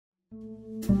Hi,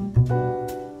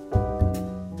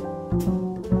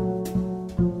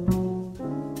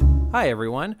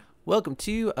 everyone. Welcome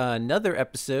to another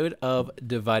episode of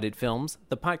Divided Films,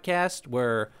 the podcast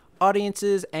where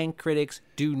audiences and critics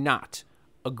do not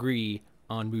agree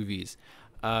on movies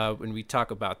when we talk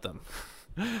about them.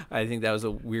 I think that was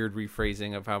a weird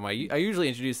rephrasing of how I usually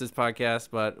introduce this podcast,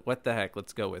 but what the heck?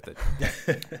 Let's go with it.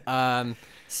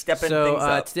 Stepping things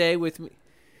up. Today with me,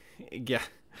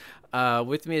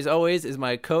 with me as always is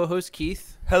my co-host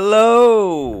Keith.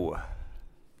 Hello.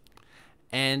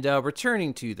 And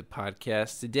returning to the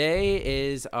podcast today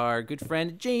is our good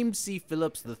friend James C.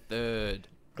 Phillips III.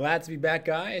 Glad to be back,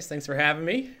 guys. Thanks for having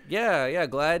me. Yeah.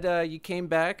 Glad you came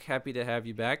back. Happy to have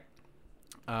you back.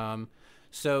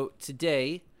 So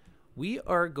today we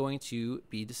are going to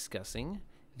be discussing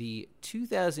the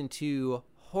 2002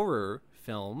 horror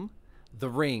film The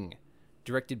Ring,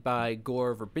 directed by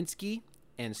Gore Verbinski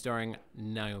and starring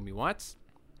Naomi Watts.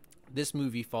 This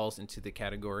movie falls into the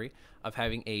category of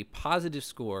having a positive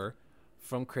score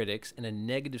from critics and a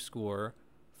negative score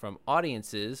from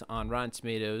audiences. On Rotten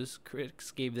Tomatoes,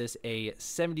 critics gave this a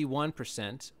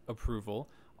 71% approval,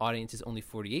 audiences only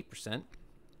 48%,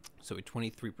 so a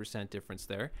 23% difference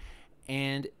there.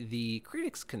 And the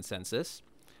critics' consensus,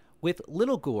 with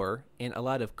little gore and a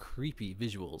lot of creepy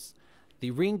visuals, The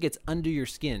Ring gets under your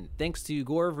skin thanks to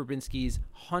Gore Verbinski's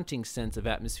haunting sense of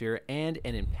atmosphere and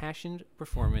an impassioned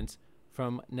performance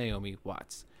from Naomi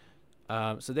Watts.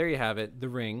 So there you have it, The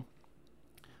Ring.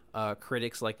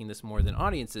 Critics liking this more than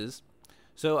audiences.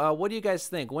 So what do you guys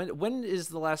think? When is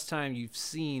the last time you've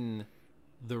seen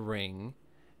The Ring?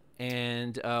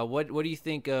 And what do you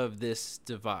think of this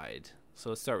divide? So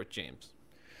let's start with James.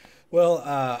 Well,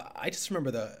 I just remember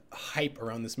the hype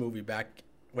around this movie back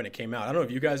when it came out. I don't know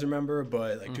if you guys remember,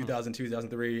 but like 2002,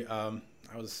 2003, I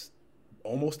was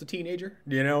almost a teenager,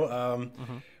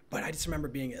 But I just remember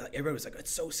being, everybody was like,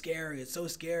 it's so scary,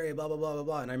 blah, blah, blah, blah,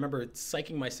 blah. And I remember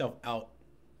psyching myself out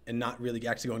and not really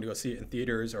actually going to go see it in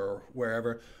theaters or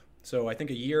wherever. So I think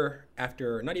a year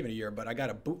after, not even a year, but I got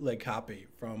a bootleg copy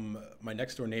from my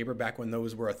next door neighbor back when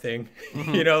those were a thing,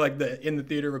 like in the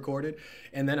theater recorded.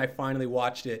 And then I finally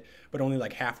watched it, but only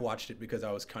like half watched it because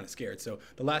I was kind of scared. So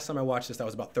the last time I watched this, I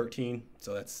was about 13.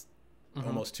 So that's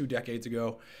almost 2 decades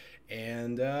ago.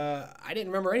 And I didn't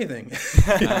remember anything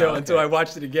until I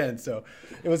watched it again. So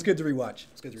it was good to rewatch.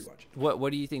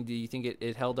 What do you think? Do you think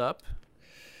it held up?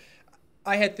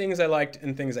 I had things I liked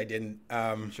and things I didn't.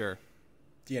 Sure.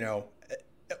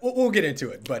 We'll get into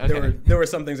it. But okay. there were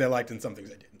some things I liked and some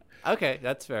things I didn't. Okay,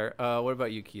 that's fair. What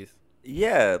about you, Keith?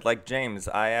 Yeah, like James,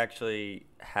 I actually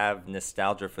have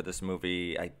nostalgia for this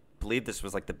movie. I believe this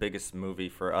was like the biggest movie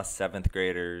for us 7th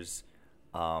graders.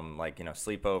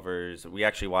 Sleepovers. We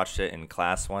actually watched it in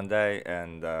class one day,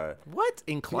 and what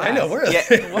in class? I know we're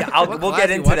we'll get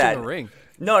into that. The Ring?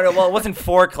 No, well, it wasn't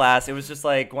for class. It was just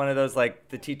like one of those, like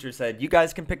the teacher said, "You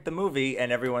guys can pick the movie,"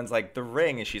 and everyone's like, "The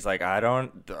Ring," and she's like, "I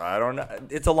don't know."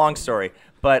 It's a long story,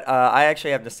 but I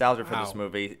actually have nostalgia for this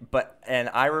movie. And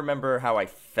I remember how I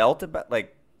felt about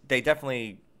they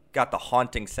definitely got the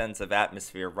haunting sense of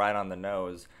atmosphere right on the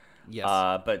nose. Yes.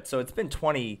 But so it's been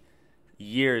 20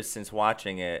 years since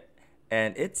watching it,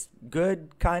 and it's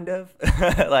good, kind of.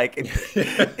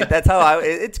 That's how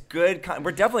it's good.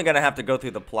 We're definitely gonna have to go through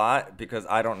the plot because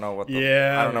I don't know what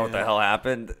the hell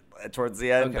happened towards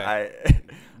the end. Okay.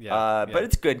 But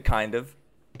it's good, kind of.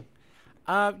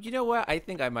 You know what? I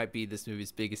think I might be this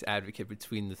movie's biggest advocate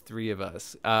between the three of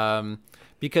us,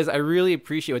 because I really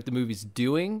appreciate what the movie's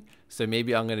doing. So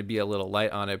maybe I'm going to be a little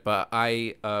light on it, but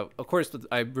of course,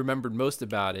 I remembered most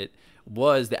about it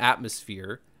was the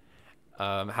atmosphere,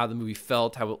 how the movie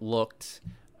felt, how it looked,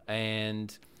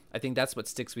 and I think that's what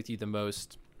sticks with you the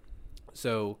most.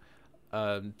 So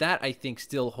that I think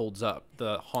still holds up,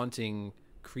 the haunting,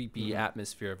 creepy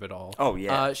atmosphere of it all. Oh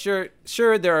yeah. Sure.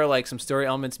 There are like some story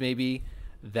elements maybe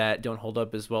that don't hold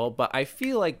up as well, but I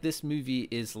feel like this movie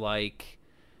is like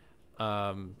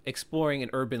exploring an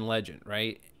urban legend,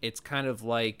 right? It's kind of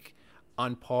like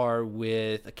on par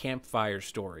with a campfire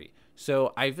story.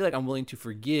 So I feel like I'm willing to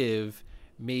forgive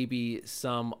maybe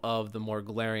some of the more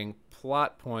glaring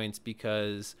plot points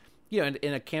because,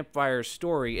 in a campfire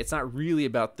story, it's not really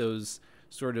about those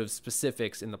sort of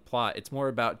specifics in the plot. It's more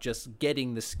about just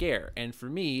getting the scare. And for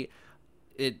me,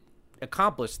 it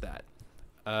accomplished that.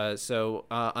 So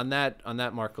on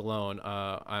that mark alone,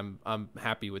 I'm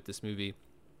happy with this movie.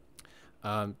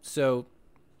 So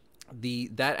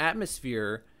that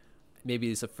atmosphere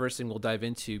maybe is the first thing we'll dive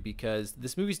into because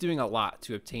this movie's doing a lot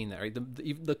to obtain that. Right,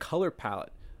 the color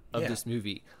palette of this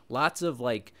movie, lots of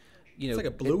it's like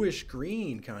a bluish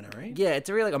green kind of, right? Yeah, it's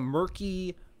very like a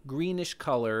murky greenish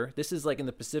color. This is like in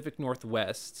the Pacific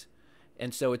Northwest.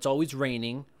 And so it's always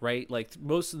raining, right? Like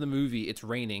most of the movie, it's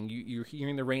raining. You're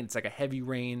hearing the rain. It's like a heavy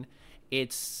rain.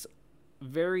 It's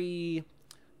very,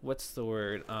 what's the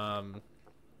word?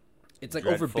 It's like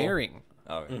Dreadful. overbearing.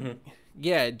 Oh,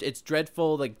 Yeah, it's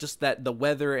dreadful. Like just that the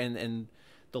weather and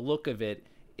the look of it.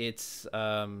 It's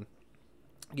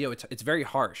it's very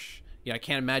harsh. I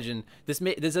can't imagine this.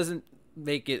 This doesn't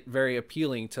make it very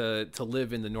appealing to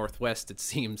live in the Northwest. It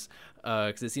seems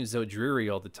because it seems so dreary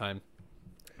all the time.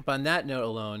 But on that note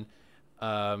alone,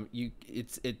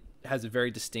 it has a very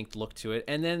distinct look to it.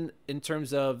 And then in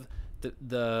terms of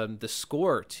the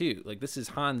score too, like this is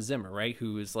Hans Zimmer, right?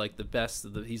 Who is like the best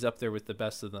of he's up there with the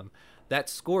best of them. That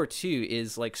score too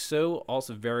is like so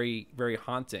also very, very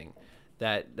haunting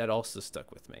that also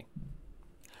stuck with me.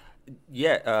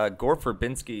 Yeah, Gore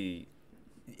Verbinski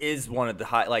is one of the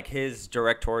like his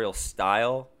directorial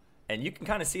style, and you can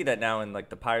kind of see that now in like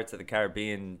the Pirates of the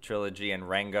Caribbean trilogy and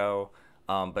Rango.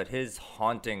 But his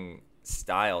haunting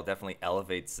style definitely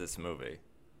elevates this movie.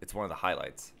 It's one of the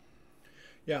highlights.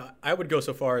 Yeah, I would go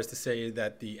so far as to say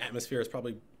that the atmosphere is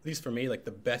probably, at least for me, like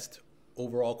the best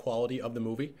overall quality of the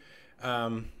movie.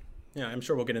 I'm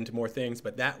sure we'll get into more things,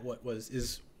 but that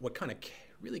is what kind of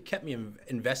really kept me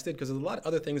invested, because there's a lot of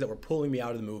other things that were pulling me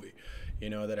out of the movie,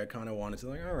 that I kind of wanted to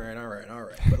like, all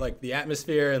right. But like the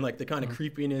atmosphere and like the kind of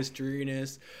creepiness,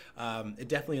 dreariness, it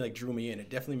definitely like drew me in. It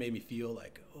definitely made me feel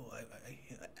like,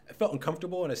 I felt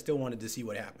uncomfortable, and I still wanted to see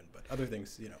what happened. But other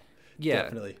things,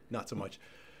 definitely not so much.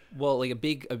 Well, like a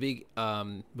big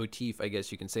motif, I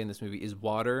guess you can say, in this movie is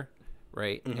water,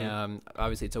 right? Mm-hmm.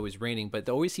 Obviously, it's always raining, but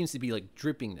there always seems to be like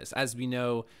drippingness. As we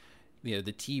know, the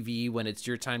TV, when it's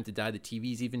your time to die, the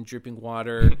TV's even dripping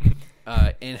water.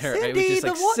 In her, Cindy, it was just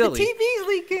like silly. the TV's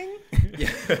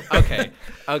leaking.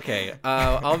 Okay.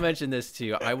 I'll mention this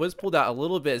too. I was pulled out a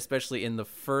little bit, especially in the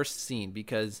first scene,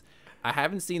 because I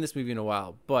haven't seen this movie in a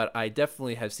while, but I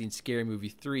definitely have seen Scary Movie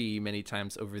 3 many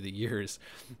times over the years.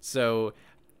 So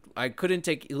I couldn't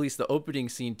take at least the opening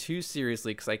scene too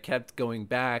seriously, because I kept going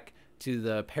back to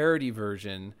the parody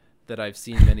version that I've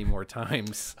seen many more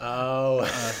times. Oh,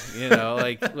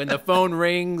 like when the phone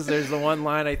rings, there's the one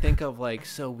line I think of, like,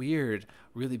 so weird,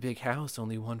 really big house,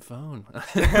 only one phone.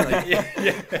 Like,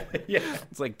 yeah.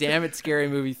 It's like, damn it, Scary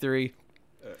Movie 3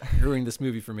 ruining this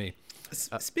movie for me.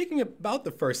 Speaking about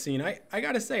the first scene, I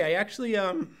gotta say, I actually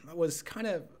was kind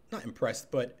of not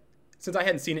impressed, but since I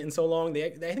hadn't seen it in so long, I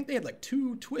think they had like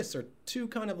two twists or two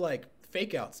kind of like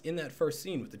fake outs in that first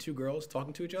scene with the two girls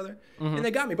talking to each other, and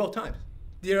they got me both times.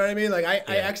 Do you know what I mean? Like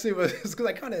I actually was, because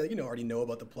I kind of already know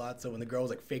about the plot. So when the girl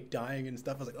was like fake dying and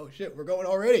stuff, I was like, oh shit, we're going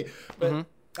already. But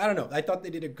I don't know. I thought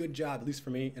they did a good job, at least for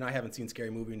me. And I haven't seen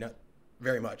Scary Movie not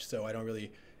very much, so I don't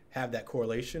really have that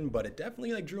correlation. But it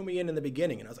definitely like drew me in the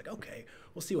beginning, and I was like, okay,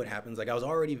 we'll see what happens. Like I was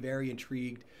already very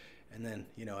intrigued, and then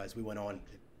as we went on,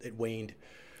 it waned.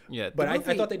 Yeah, but I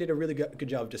thought they did a really good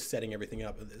job of just setting everything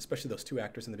up, especially those two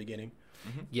actors in the beginning.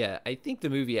 Yeah, I think the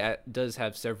movie does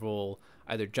have several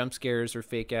either jump scares or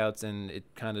fake outs, and it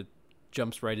kind of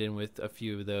jumps right in with a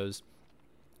few of those,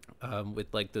 with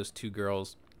like those two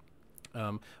girls.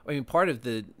 I mean, part of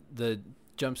the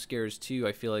jump scares too,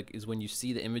 I feel like, is when you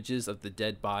see the images of the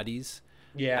dead bodies.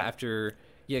 Yeah.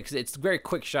 Because it's very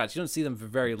quick shots. You don't see them for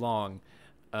very long.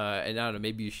 And I don't know,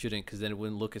 maybe you shouldn't, because then it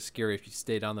wouldn't look as scary if you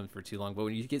stayed on them for too long. But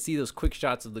when you see those quick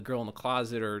shots of the girl in the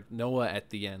closet or Noah at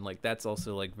the end, like that's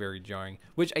also like very jarring.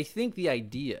 Which I think the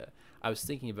idea, I was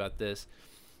thinking about this,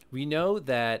 we know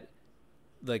that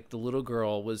like the little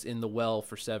girl was in the well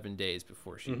for 7 days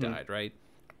before she died, right?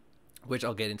 Which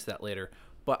I'll get into that later.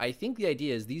 But I think the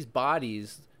idea is these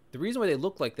bodies, the reason why they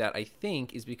look like that, I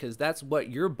think, is because that's what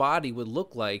your body would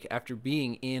look like after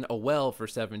being in a well for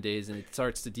 7 days and it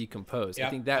starts to decompose. Yeah, I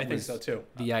think that was so too.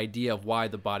 The idea of why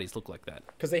the bodies look like that.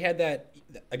 Because they had that,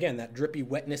 again, that drippy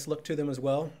wetness look to them as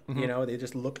well. They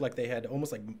just looked like they had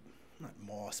almost like, not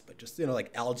moss, but just,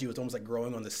 like algae was almost like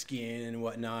growing on the skin and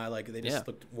whatnot. Like they just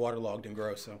looked waterlogged and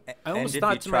gross. So I almost and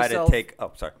thought if you to try myself, to take,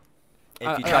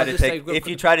 if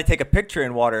you try to take a picture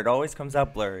in water, it always comes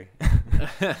out blurry.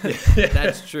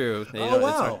 That's true. Oh,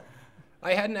 wow.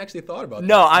 I hadn't actually thought about that.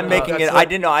 No, I'm making it. Like, I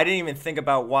didn't know. I didn't even think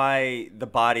about why the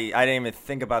body. I didn't even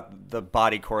think about the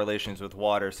body correlations with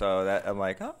water. So that I'm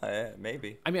like, oh, yeah,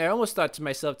 maybe. I mean, I almost thought to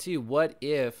myself too, what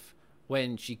if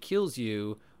when she kills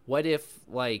you, what if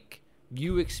like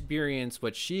you experience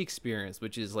what she experienced,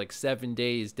 which is like 7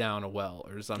 days down a well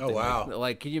or something? Oh, wow.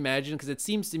 Like can you imagine? Because it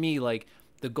seems to me like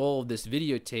the goal of this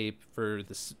videotape for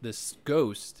this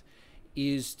ghost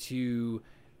is to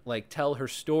like tell her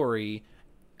story,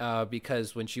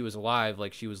 because when she was alive,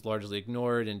 like she was largely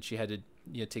ignored and she had to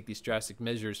take these drastic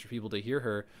measures for people to hear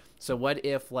her. So what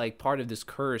if like part of this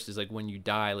curse is like when you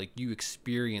die, like you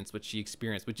experience what she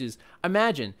experienced, which is,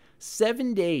 imagine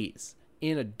 7 days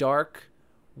in a dark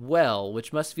well,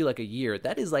 which must feel like a year.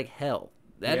 That is like hell.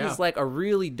 That is like a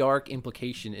really dark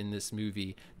implication in this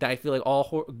movie that I feel like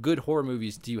all good horror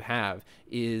movies do have,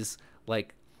 is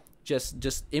like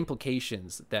just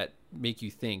implications that make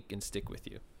you think and stick with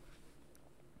you.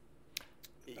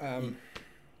 What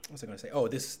was I going to say? Oh,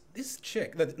 this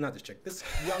chick, not this chick, this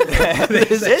young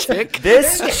this chick,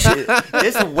 this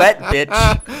wet bitch,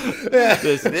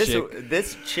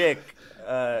 this chick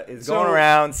is going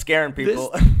around scaring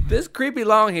people. This creepy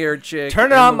long haired chick.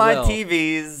 Turn on my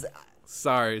TVs.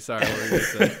 Sorry. What were you going to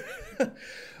say?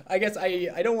 I guess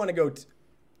I don't want to go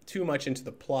too much into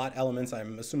the plot elements.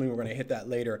 I'm assuming we're going to hit that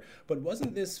later. But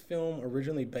wasn't this film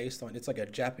originally based on? It's like a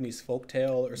Japanese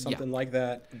folktale or something like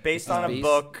that. Based on a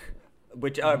book,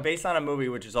 which based on a movie,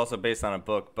 which is also based on a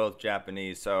book, both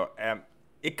Japanese. So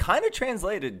it kind of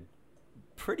translated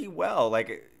pretty well.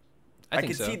 Like I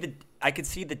could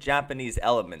see the Japanese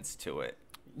elements to it.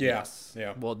 Yes.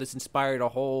 Yeah. Well, this inspired a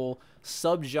whole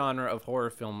subgenre of horror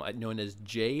film known as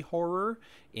J-horror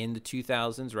in the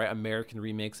 2000s, right? American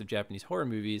remakes of Japanese horror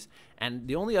movies. And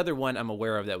the only other one I'm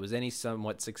aware of that was any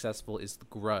somewhat successful is The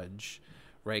Grudge,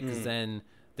 right? Because then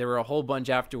there were a whole bunch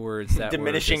afterwards that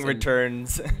diminishing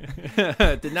returns.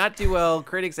 Did not do well.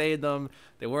 Critics hated them.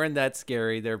 They weren't that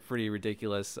scary. They're pretty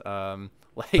ridiculous. But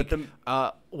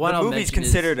the movie's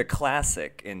considered a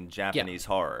classic in Japanese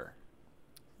horror.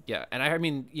 Yeah, and I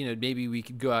mean, maybe we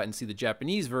could go out and see the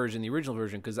Japanese version, the original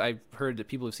version, because I've heard that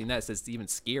people have seen that, says it's even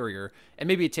scarier, and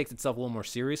maybe it takes itself a little more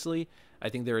seriously. I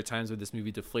think there are times where this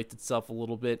movie deflates itself a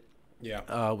little bit,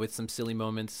 with some silly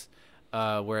moments,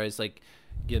 whereas like,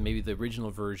 maybe the original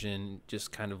version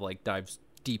just kind of like dives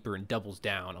deeper and doubles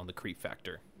down on the creep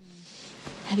factor.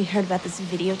 Have you heard about this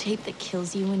videotape that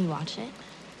kills you when you watch it?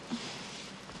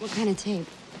 What kind of tape?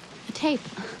 A tape,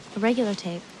 a regular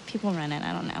tape. People run it,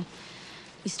 I don't know.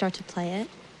 You start to play it,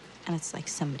 and it's like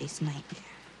somebody's nightmare.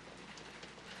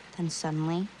 Then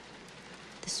suddenly,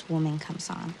 this woman comes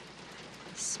on,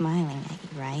 smiling at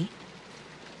you, right?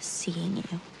 Seeing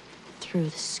you through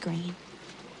the screen.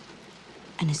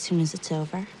 And as soon as it's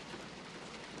over,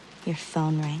 your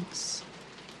phone rings.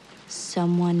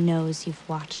 Someone knows you've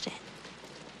watched it.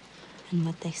 And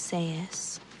what they say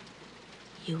is,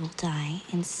 you will die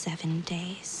in 7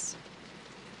 days.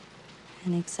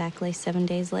 And exactly 7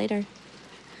 days later...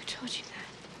 Who told you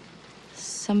that?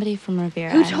 Somebody from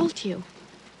Rivera. Who told you?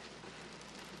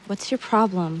 What's your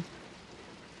problem?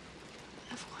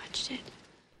 I've watched it.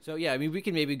 So yeah, I mean, we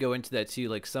can maybe go into that too,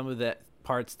 like some of the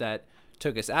parts that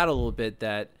took us out a little bit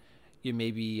that you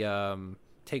maybe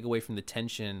take away from the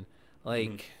tension.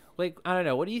 Like I don't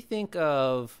know, what do you think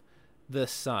of the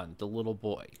son, the little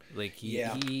boy? Like he's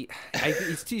really I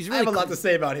have a lot to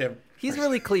say about him. He's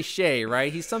really cliche,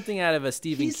 right? He's something out of a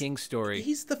Stephen King story.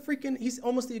 He's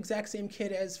almost the exact same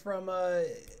kid as from,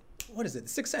 what is it?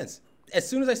 Sixth Sense. As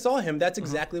soon as I saw him, that's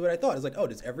exactly what I thought. It's like, oh,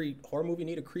 does every horror movie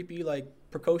need a creepy, like,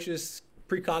 precocious,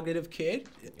 precognitive kid?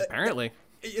 Apparently.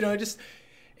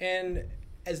 And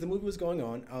as the movie was going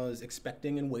on, I was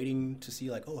expecting and waiting to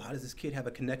see, like, oh, how does this kid have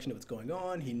a connection to what's going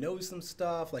on? He knows some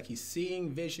stuff. Like, he's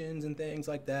seeing visions and things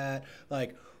like that.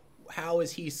 Like, how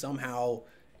is he somehow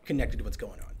connected to what's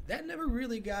going on? That never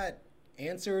really got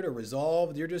answered or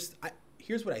resolved.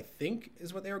 Here's what I think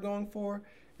is what they were going for,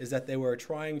 is that they were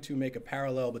trying to make a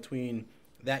parallel between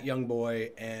that young boy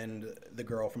and the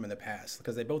girl from in the past,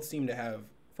 because they both seem to have,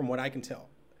 from what I can tell,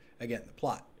 again, the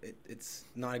plot, it's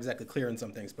not exactly clear in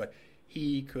some things, but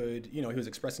he could, he was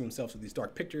expressing himself with these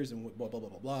dark pictures and blah, blah, blah,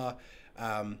 blah,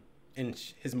 blah. And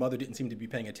his mother didn't seem to be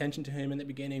paying attention to him in the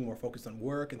beginning, more focused on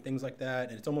work and things like that.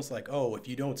 And it's almost like, oh, if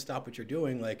you don't stop what you're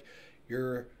doing, like,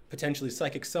 your potentially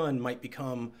psychic son might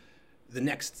become the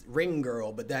next Ring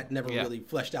girl, but that never really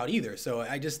fleshed out either. So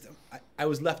I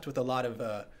was left with a lot of,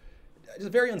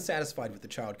 just very unsatisfied with the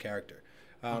child character.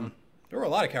 There were a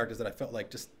lot of characters that I felt like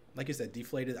just, like you said,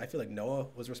 deflated. I feel like Noah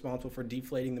was responsible for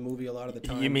deflating the movie a lot of the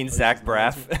time. You mean Zach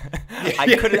Braff?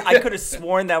 I could have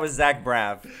sworn that was Zach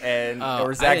Braff,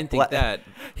 or Zach. I didn't think that.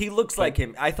 He looks like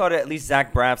him. I thought at least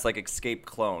Zach Braff's like escape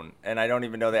clone, and I don't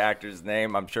even know the actor's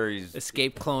name. I'm sure he's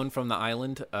escape clone from the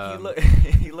island.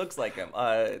 He looks like him.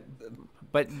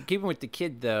 But keeping with the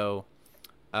kid though,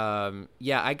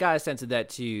 I got a sense of that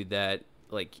too. That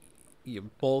like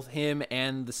both him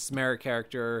and the Samara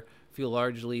character feel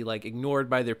largely like ignored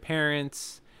by their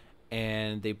parents,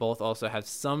 and they both also have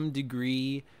some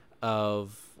degree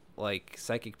of like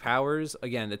psychic powers.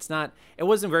 Again, it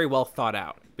wasn't very well thought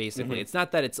out, basically. It's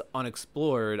not that it's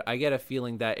unexplored. I get a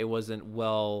feeling that it wasn't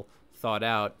well thought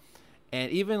out.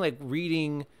 And even like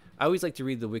reading, I always like to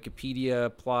read the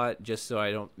Wikipedia plot just so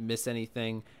I don't miss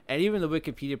anything. And even the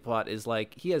Wikipedia plot is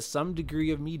like he has some degree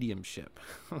of mediumship.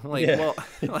 Well,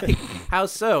 like how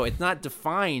so? It's not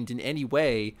defined in any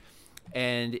way,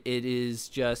 and it is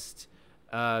just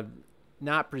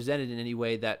not presented in any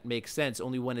way that makes sense.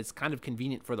 Only when it's kind of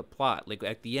convenient for the plot. Like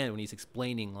at the end when he's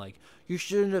explaining, like you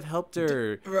shouldn't have helped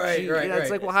her. Right. It's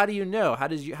like, well, how do you know? How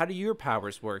do your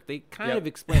powers work? They kind of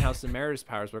explain how Samara's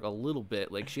powers work a little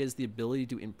bit. Like she has the ability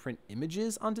to imprint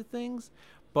images onto things,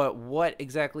 but what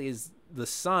exactly is the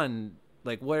son?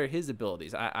 Like what are his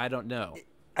abilities? I don't know.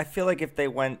 I feel like if they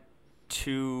went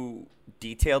too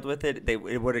detailed with it,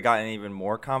 it would have gotten even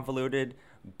more convoluted.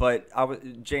 But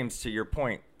James, to your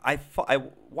point, I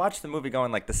watched the movie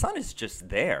going like the son is just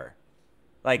there,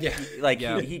 like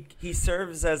he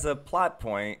serves as a plot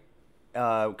point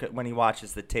when he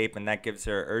watches the tape, and that gives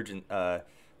her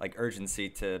urgency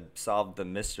to solve the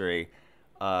mystery.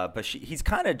 But he's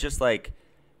kind of just like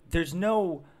there's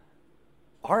no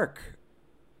arc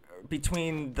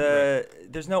between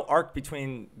there's no arc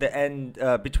between the end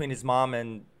between his mom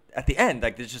and at the end.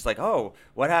 Like it's just like, oh,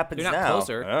 what happens now? They're not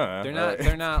closer.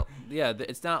 They're not. Yeah,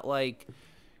 it's not like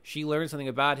she learned something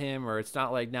about him, or it's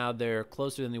not like now they're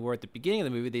closer than they were at the beginning of the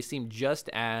movie. They seem just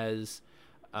as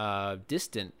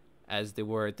distant as they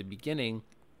were at the beginning.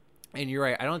 And you're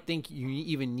right. I don't think you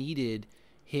even needed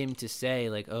him to say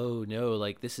like, oh no,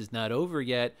 like this is not over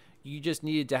yet. You just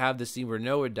needed to have the scene where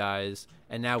Noah dies,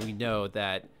 and now we know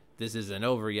that this isn't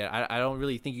over yet. I don't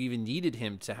really think you even needed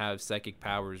him to have psychic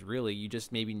powers, really. You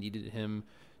just maybe needed him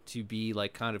to be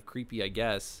like kind of creepy, I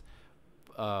guess.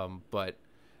 But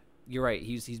you're right.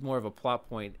 He's more of a plot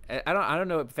point. I don't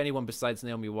know if anyone besides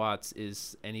Naomi Watts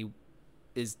is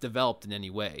developed in any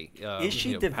way. Is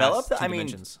she developed? I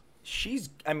mean,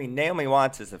 Naomi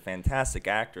Watts is a fantastic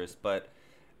actress, but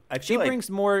she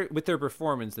brings more with her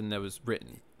performance than that was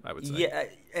written, I would say.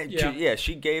 Yeah.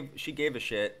 She gave a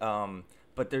shit.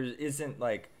 But there isn't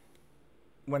like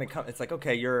when it comes. It's like,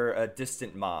 okay, you're a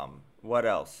distant mom. What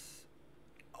else?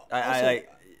 Was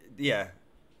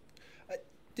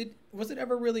it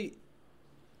ever really?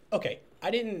 Okay,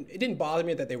 it didn't bother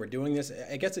me that they were doing this.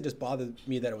 I guess it just bothered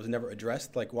me that it was never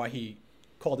addressed, like why he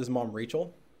called his mom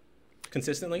Rachel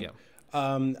consistently. Yeah.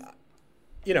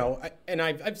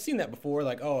 I've seen that before,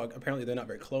 like, oh, apparently they're not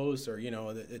very close, or,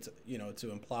 it's,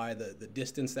 to imply the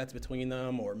distance that's between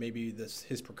them, or maybe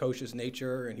his precocious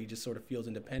nature, and he just sort of feels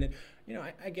independent.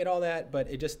 I get all that, but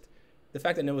the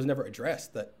fact that it was never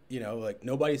addressed, that, like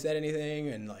nobody said anything,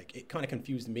 and like it kind of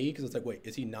confused me, because it's like, wait,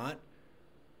 is he not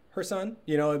her son?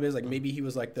 It was like maybe he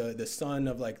was like the son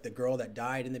of like the girl that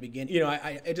died in the beginning.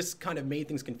 It just kind of made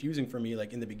things confusing for me,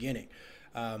 like in the beginning.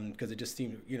 Because it just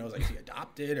seemed, it was like, is he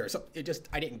adopted or something?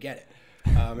 I didn't get it.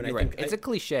 And You're right. It's a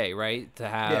cliche, right? To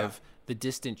have the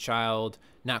distant child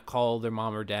not call their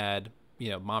mom or dad,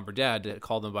 mom or dad, to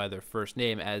call them by their first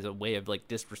name as a way of like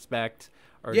disrespect,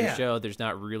 or to show there's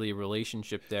not really a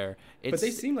relationship there. But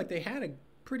they seemed like they had a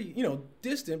pretty,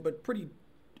 distant but pretty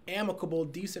amicable,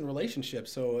 decent relationship.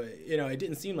 So, it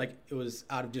didn't seem like it was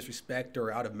out of disrespect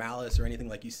or out of malice or anything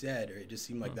like you said. Or it just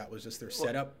seemed like that was just their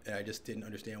setup, and I just didn't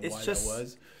understand why that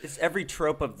was. It's every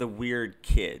trope of the weird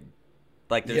kid.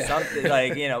 Like there's something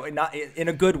like, not in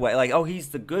a good way. Like, oh, he's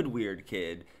the good weird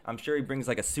kid. I'm sure he brings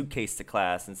like a suitcase to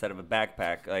class instead of a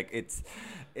backpack. Like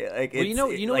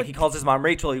he calls his mom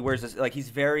Rachel. He wears this, like he's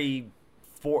very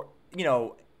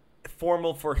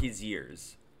formal for his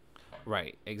years.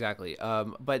 Right, exactly.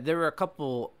 But there were a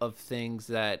couple of things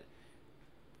that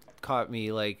caught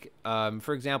me, like,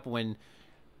 for example, when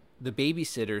the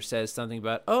babysitter says something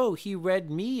about, oh, he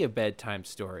read me a bedtime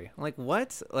story. I'm like,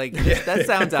 what? Like, that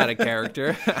sounds out of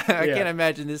character. I can't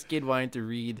imagine this kid wanting to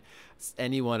read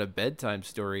anyone a bedtime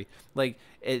story. Like,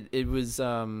 it was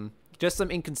just some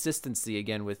inconsistency,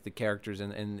 again, with the characters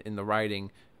in the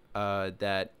writing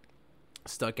that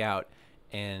stuck out.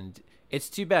 And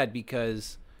it's too bad,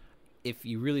 because if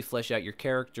you really flesh out your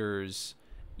characters,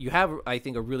 you have, I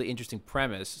think, a really interesting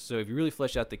premise. So if you really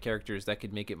flesh out the characters, that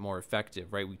could make it more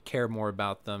effective, right? We care more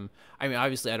about them. I mean,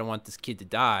 obviously, I don't want this kid to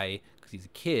die because he's a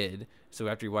kid. So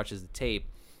after he watches the tape,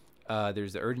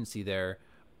 there's the urgency there.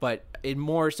 But it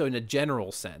more so in a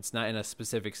general sense, not in a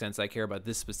specific sense. I care about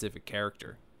this specific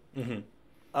character. Mm-hmm.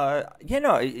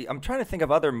 I'm trying to think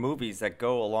of other movies that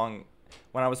go along.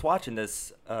 When I was watching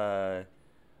this, of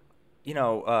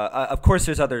course,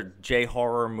 there's other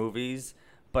J-horror movies,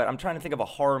 but I'm trying to think of a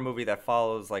horror movie that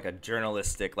follows like a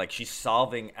journalistic, like she's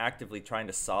actively trying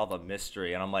to solve a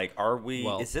mystery, and I'm like,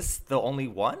 is this the only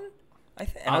one?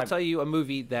 I'll tell you a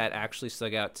movie that actually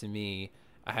stuck out to me.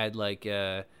 I had like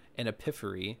an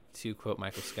epiphany, to quote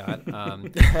Michael Scott.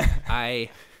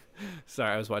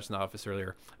 Sorry, I was watching The Office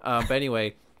earlier. But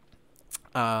anyway,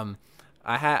 I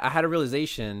had a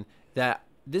realization that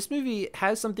this movie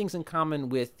has some things in common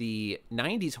with the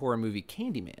 90s horror movie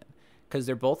Candyman, because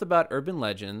they're both about urban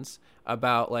legends,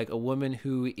 about like a woman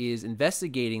who is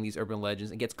investigating these urban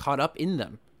legends and gets caught up in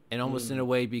them and almost in a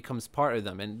way becomes part of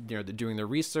them. And, you know, they're doing their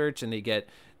research and they get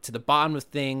to the bottom of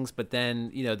things, but then,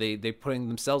 you know, they're putting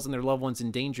themselves and their loved ones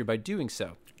in danger by doing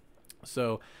so.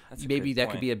 So maybe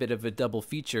that could be a bit of a double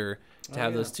feature to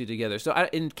have those two together. So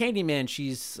in Candyman,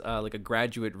 she's like a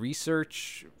graduate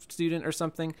research student or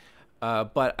something.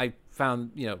 But I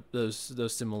found, you know,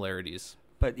 those similarities.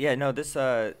 But yeah, no, this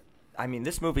I mean,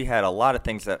 this movie had a lot of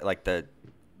things that, like, the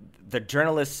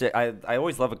journalistic. I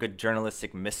always love a good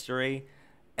journalistic mystery,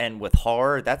 and with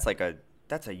horror, that's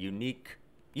a unique.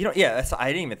 You know, yeah, I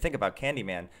didn't even think about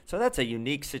Candyman. So that's a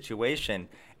unique situation,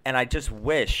 and I just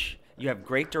wish you have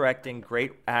great directing,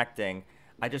 great acting.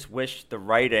 I just wish the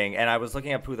writing, and I was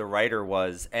looking up who the writer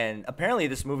was, and apparently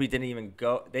this movie they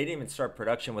didn't even start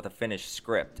production with a finished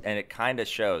script, and it kind of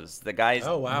shows. The guy's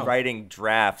writing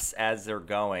drafts as they're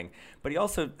going. But he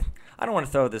also, I don't want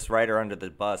to throw this writer under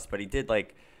the bus, but he did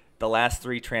like the last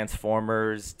 3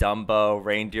 Transformers, Dumbo,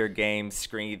 Reindeer Games,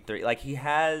 Scream 3. Like, he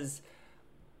has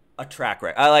a track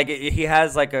record. He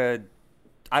has like a,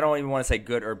 I don't even want to say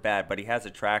good or bad, but he has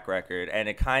a track record, and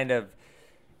it kind of,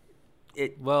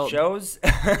 shows.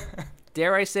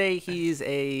 Dare I say he's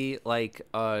a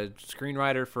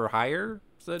screenwriter for hire,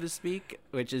 so to speak,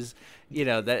 which is, you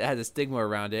know, that has a stigma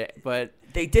around it. But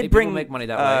they did bring make money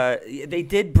that way. They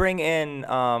did bring in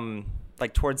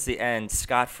like towards the end,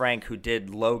 Scott Frank, who did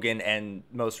Logan and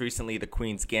most recently The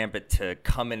Queen's Gambit, to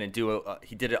come in and do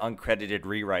he did an uncredited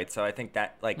rewrite. So I think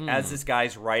that as this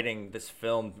guy's writing this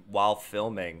film while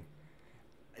filming,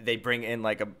 they bring in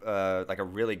like a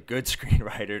really good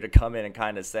screenwriter to come in and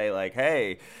kind of say like,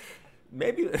 hey,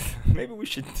 maybe we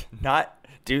should not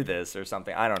do this or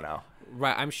something. I don't know.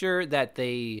 Right. I'm sure that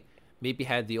they maybe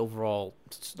had the overall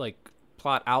like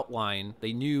plot outline.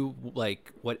 They knew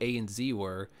like what A and Z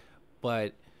were,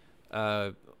 but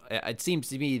it seems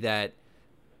to me that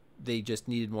they just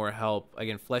needed more help,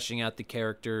 again, fleshing out the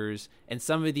characters. And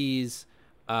some of these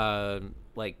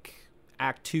like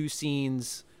Act 2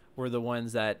 scenes were the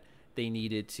ones that they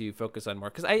needed to focus on more.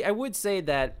 Because I would say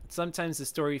that sometimes the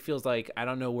story feels like I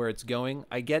don't know where it's going.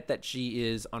 I get that she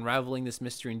is unraveling this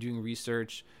mystery and doing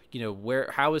research, you know,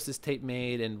 how is this tape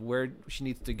made and where she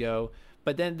needs to go.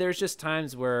 But then there's just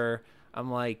times where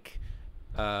I'm like,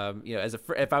 you know,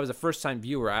 if I was a first-time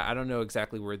viewer, I don't know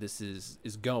exactly where this is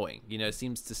going. You know, it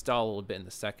seems to stall a little bit in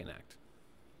the second act.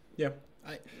 Yeah.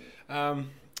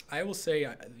 I will say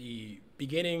the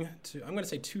beginning to, I'm going to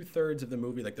say 2/3 of the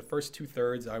movie, like the first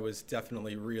 2/3, I was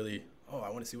definitely really, I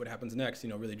want to see what happens next, you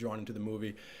know, really drawn into the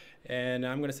movie. And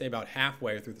I'm going to say about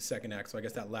halfway through the second act, so I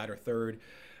guess that latter third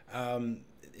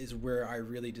is where I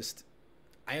really just,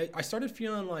 I started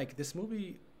feeling like this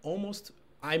movie almost,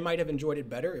 I might have enjoyed it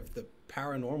better if the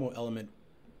paranormal element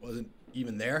wasn't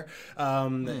even there.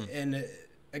 And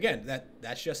again,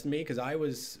 that's just me, because I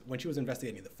was, when she was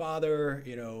investigating the father,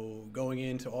 you know, going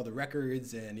into all the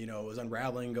records and, you know, was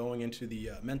unraveling, going into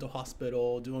the mental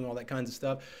hospital, doing all that kinds of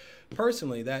stuff.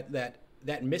 Personally,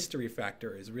 that mystery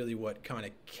factor is really what kind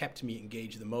of kept me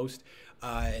engaged the most.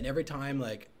 And every time,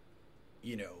 like,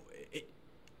 you know,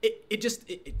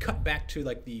 it cut back to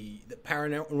like the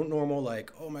paranormal,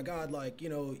 like, oh my God, like, you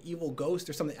know, evil ghost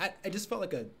or something. I just felt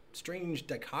like a strange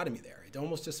dichotomy there. It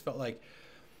almost just felt like,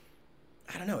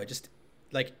 I don't know, it just,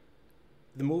 like,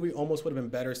 the movie almost would have been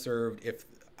better served if,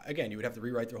 again, you would have to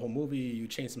rewrite the whole movie, you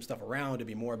change some stuff around to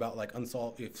be more about, like,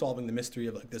 solving the mystery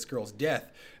of, like, this girl's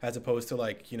death, as opposed to,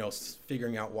 like, you know,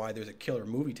 figuring out why there's a killer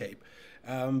movie tape.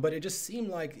 But it just seemed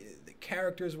like the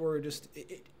characters were just,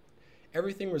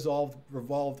 everything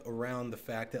revolved around the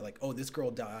fact that, like, oh, this girl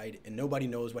died, and nobody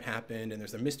knows what happened, and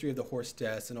there's a mystery of the horse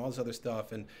deaths, and all this other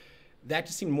stuff, and that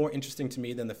just seemed more interesting to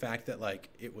me than the fact that, like,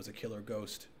 it was a killer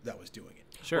ghost that was doing it.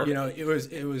 Sure. You know, it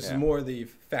was more the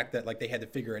fact that, like, they had to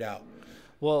figure it out.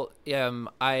 Well,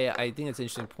 I think that's an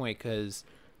interesting point, because,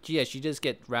 she just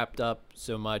get wrapped up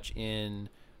so much in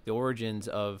the origins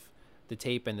of the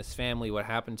tape and this family, what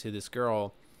happened to this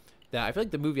girl, that I feel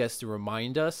like the movie has to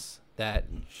remind us that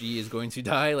she is going to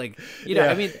die. Like, you know,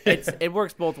 I mean, it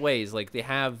works both ways. Like, they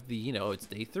have the, you know, it's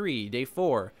day 3, day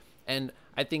 4, and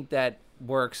I think that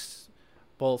works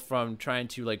both from trying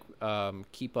to, like,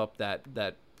 keep up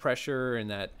that pressure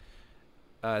and that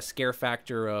scare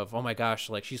factor of, oh my gosh,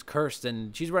 like, she's cursed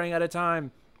and she's running out of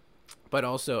time, but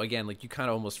also, again, like, you kind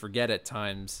of almost forget at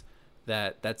times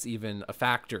that that's even a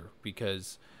factor,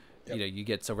 because you know, you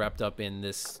get so wrapped up in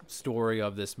this story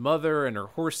of this mother and her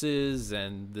horses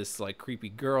and this like creepy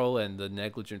girl and the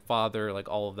negligent father, like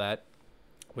all of that,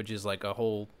 which is like a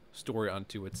whole story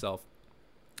unto itself.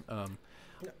 What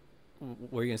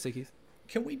were you gonna say, Keith?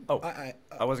 Can we? Oh,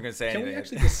 I wasn't gonna say anything. Can we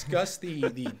actually discuss the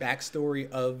backstory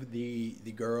of the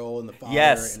girl and the father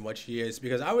Yes. and what she is?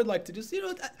 Because I would like to just, you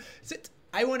know,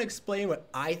 I want to explain what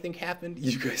I think happened.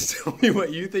 You guys tell me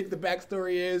what you think the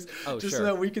backstory is, just sure. so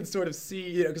that we can sort of see,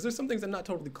 you know, because there's some things I'm not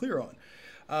totally clear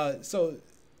on. So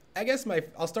I guess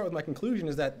I'll start with my conclusion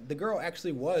is that the girl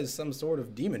actually was some sort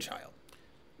of demon child.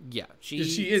 Yeah, she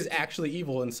is actually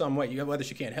evil in some way, whether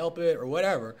she can't help it or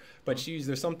whatever. But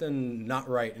there's something not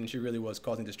right, and she really was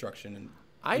causing destruction and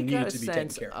I needed got a to be taken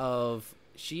sense care of. of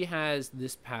she has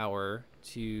this power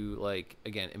to, like,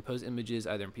 again, impose images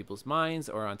either in people's minds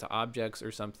or onto objects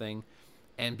or something.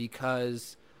 And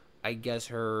because I guess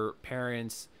her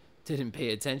parents didn't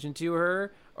pay attention to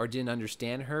her or didn't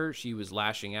understand her, she was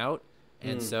lashing out.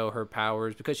 And so her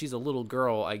powers, because she's a little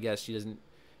girl, I guess she doesn't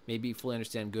maybe fully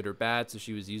understand good or bad. So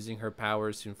she was using her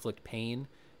powers to inflict pain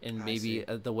in maybe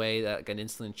the way that like, an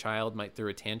insolent child might throw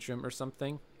a tantrum or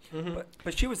something.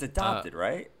 But she was adopted,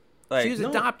 right? Like, She was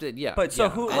adopted, yeah. But so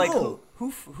yeah.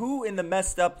 who in the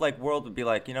messed up like world would be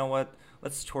like, you know what?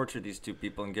 Let's torture these two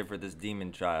people and give her this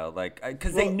demon child, like,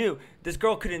 because they knew this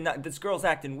girl couldn't. This girl's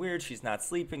acting weird. She's not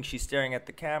sleeping. She's staring at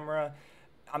the camera.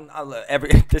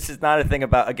 This is not a thing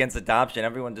against adoption.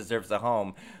 Everyone deserves a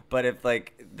home. But if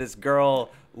like this girl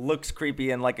looks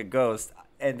creepy and like a ghost,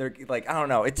 and they're like, I don't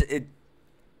know,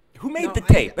 who made the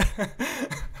tape?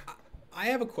 I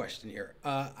have a question here.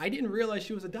 I didn't realize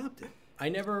she was adopted. I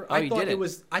you thought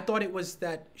didn't? I thought it was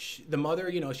that the mother,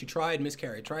 you know, she tried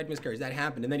miscarriage. That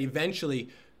happened, and then eventually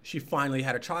she finally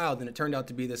had a child, and it turned out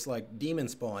to be this like demon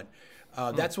spawn.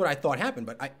 That's what I thought happened,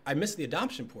 but I missed the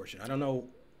adoption portion. I don't know.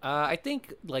 I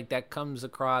think like that comes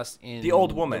across in The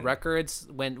old woman. the records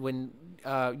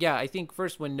I think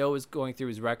first when Noah's going through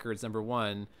his records, number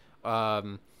one,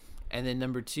 and then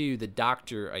number two, the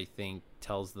doctor I think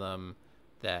tells them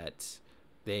that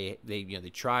they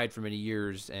tried for many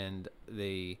years and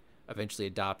they eventually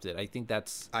adopted. I think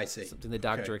that's something the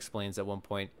doctor explains at one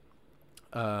point.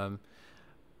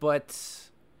 But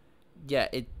yeah,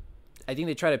 I think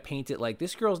they try to paint it like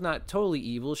this girl's not totally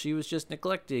evil. She was just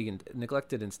neglected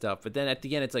and stuff. But then at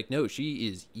the end, it's like, no, she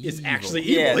is evil. It's actually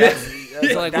evil. Yeah,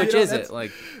 So like, which is it?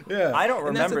 Like, Yeah. I don't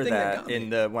And that's the remember thing that got in me.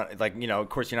 the one. Like, you know, of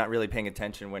course, you're not really paying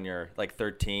attention when you're like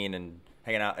 13 and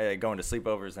hanging out, going to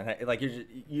sleepovers, and like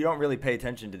you don't really pay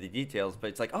attention to the details. But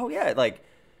it's like, oh yeah, like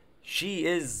she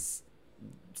is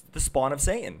the spawn of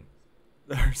Satan.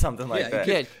 Or something like that.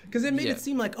 Yeah. Because it made Yeah. it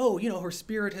seem like, oh, you know, her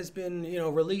spirit has been, you know,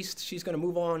 released. She's going to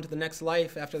move on to the next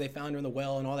life after they found her in the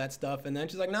well and all that stuff. And then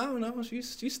she's like, no,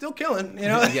 she's still killing, you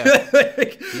know? Yeah.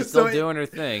 Like, she's so still doing her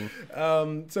thing.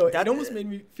 So it almost made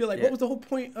me feel like, Yeah. what was the whole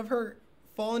point of her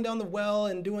falling down the well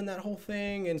and doing that whole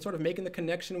thing and sort of making the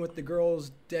connection with the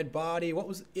girl's dead body? What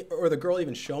was it, or the girl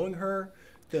even showing her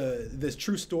this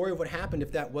true story of what happened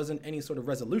if that wasn't any sort of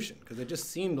resolution? Because it just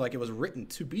seemed like it was written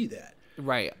to be that.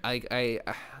 Right. Because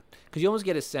you almost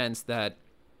get a sense that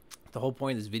the whole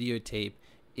point of this videotape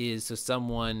is so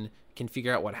someone can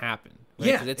figure out what happened. Right?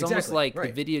 Yeah, 'Cause it's almost exactly, like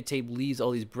right. the videotape leaves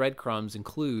all these breadcrumbs and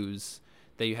clues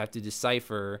that you have to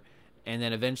decipher, and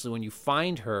then eventually when you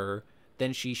find her,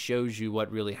 then she shows you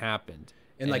what really happened.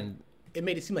 And like, it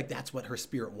made it seem like that's what her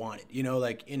spirit wanted, you know,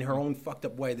 like in her own fucked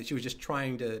up way, that she was just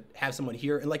trying to have someone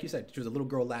hear. And like you said, she was a little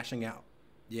girl lashing out,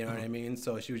 you know what I mean?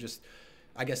 So she was just,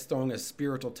 I guess, throwing a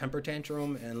spiritual temper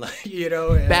tantrum and like, you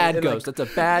know. bad ghost. That's a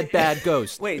bad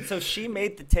ghost. Wait, so she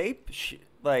made the tape?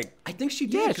 I think she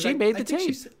did. Yeah, 'cause she made the think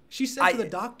tape. She said to the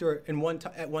doctor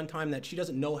at one time that she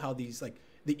doesn't know how these, like,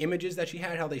 the images that she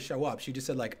had, how they show up. She just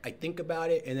said, like, I think about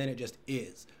it, and then it just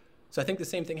is. So I think the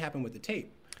same thing happened with the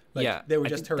tape. Like, Yeah, they were I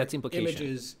just think her that's implication.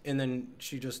 images, and then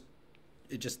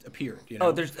it just appeared, you know?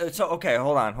 Oh, there's okay.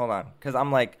 Hold on, because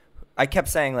I'm like, I kept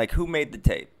saying like, who made the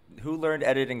tape? Who learned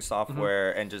editing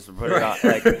software and just put it on?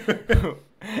 Like,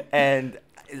 and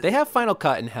They have Final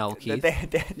Cut in hell, Keith.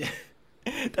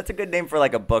 That's a good name for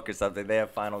like a book or something. They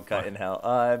have Final Cut in hell.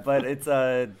 But it's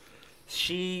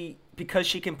because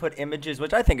she can put images,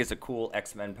 which I think is a cool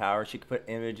X-Men power. She can put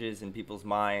images in people's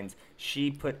minds. She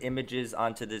put images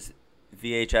onto this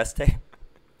VHS tape.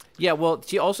 Yeah, well,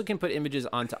 she also can put images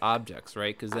onto objects,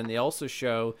 right? Because then they also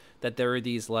show that there are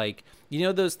these, like, you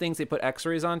know those things they put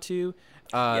x-rays onto?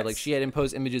 Yes. Like, she had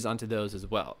imposed images onto those as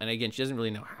well. And again, she doesn't really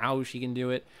know how she can do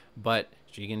it, but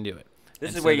she can do it. This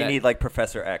And is so where you that- need, like,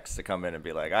 Professor X to come in and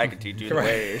be like, I can teach you the Right.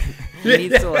 way. He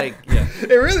needs to, like, yeah. It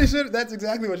really should. That's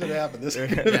exactly what should happen. that's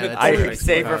I right. can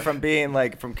save her from being,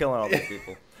 like, from killing all these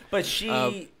people. But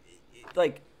she,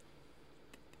 like,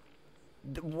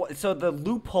 so the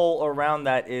loophole around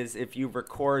that is if you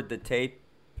record the tape,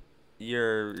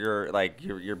 you're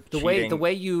cheating. The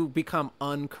way you become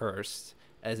uncursed,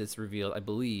 as it's revealed, I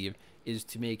believe, is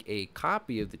to make a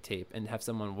copy of the tape and have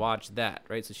someone watch that,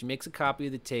 right? So she makes a copy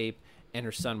of the tape and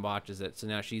her son watches it, so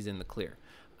now she's in the clear.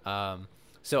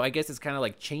 So I guess it's kind of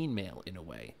like chainmail in a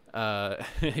way,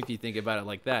 if you think about it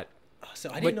like that. So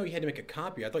I didn't know you had to make a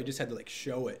copy. I thought you just had to like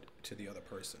show it to the other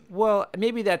person. Well,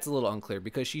 maybe that's a little unclear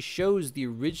because she shows the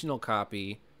original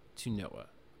copy to Noah,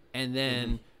 and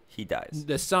then he dies.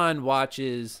 The son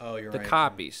watches the right.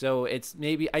 copy. So it's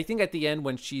maybe, I think at the end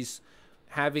when she's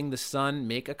having the son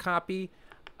make a copy,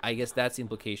 I guess that's the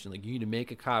implication. Like, you need to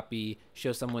make a copy,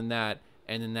 show someone that,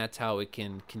 and then that's how it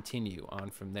can continue on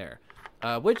from there.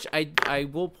 Which I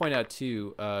will point out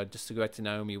too, just to go back to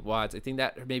Naomi Watts, I think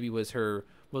that maybe was her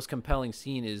most compelling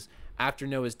scene is after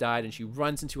Noah's died and she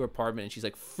runs into her apartment and she's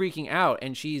like freaking out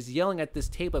and she's yelling at this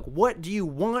tape like, what do you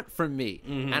want from me?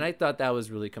 And I thought that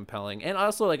was really compelling and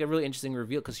also like a really interesting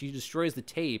reveal because she destroys the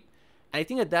tape. And I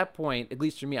think at that point, at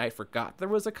least for me, I forgot there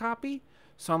was a copy.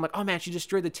 So I'm like, oh man, she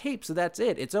destroyed the tape, so that's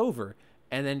it, it's over.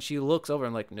 And then she looks over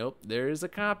and I'm like, nope, there's a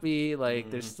copy, like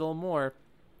there's still more.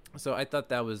 So I thought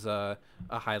that was a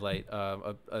highlight,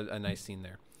 a nice scene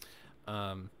there.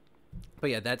 But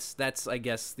yeah, that's I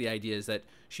guess the idea is that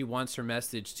she wants her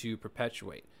message to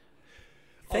perpetuate.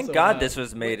 Thank Also, God this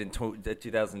was made in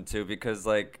 2002 because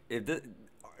like if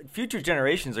future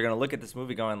generations are gonna look at this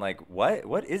movie going like,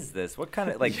 what is this? What kind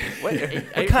of like what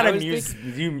kind of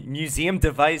museum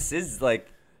device is like?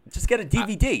 Just get a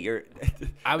DVD. Or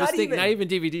I was thinking not even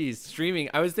DVDs, streaming.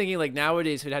 I was thinking like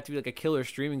nowadays it'd have to be like a killer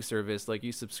streaming service, like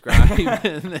you subscribe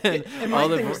and then all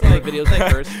the videos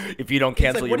like first. If you don't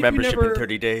cancel your membership in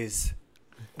 30 days.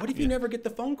 What if you never get the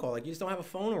phone call? Like you just don't have a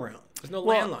phone around. There's no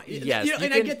Well, landline. yes, you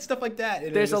and I can- get stuff like that.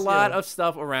 And There's a just, lot of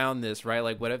stuff around this, right?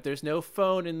 Like, what if there's no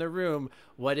phone in the room?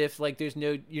 What if like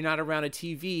you're not around a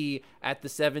TV at the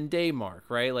 7-day mark,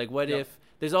 right? Like, what if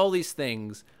there's all these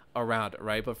things around it,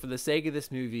 right? But for the sake of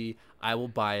this movie, I will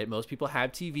buy it. Most people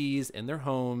have TVs in their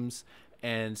homes,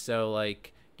 and so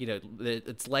like, you know,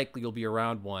 it's likely you'll be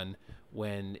around one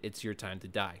when it's your time to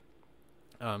die.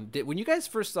 When you guys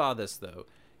first saw this, though,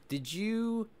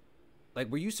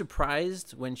 were you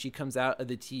surprised when she comes out of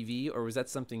the TV, or was that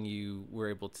something you were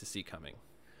able to see coming?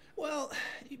 Well,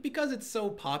 because it's so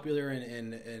popular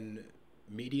in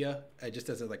media, just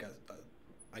as a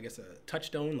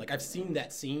touchstone. Like I've seen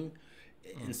that scene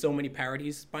in so many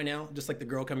parodies by now, just like the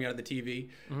girl coming out of the TV,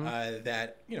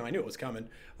 that, you know, I knew it was coming.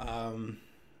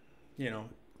 You know,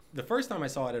 the first time I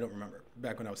saw it, I don't remember,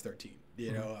 back when I was 13.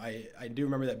 You know, I do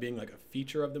remember that being like a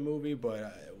feature of the movie,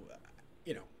 but,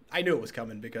 you know, I knew it was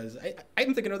coming because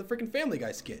I'm thinking of the freaking Family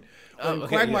Guy skit.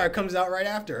 Quagmire comes out right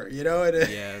after her, you know? And,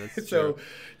 yeah, that's so, true.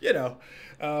 you know,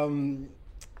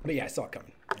 but yeah, I saw it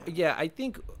coming. Yeah, I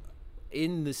think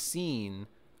in the scene,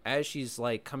 as she's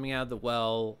like coming out of the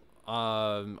well,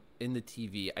 in the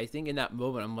TV, I think in that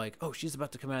moment I'm like, oh, she's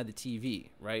about to come out of the TV,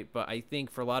 right? But I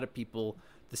think for a lot of people,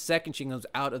 the second she comes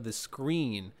out of the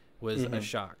screen was a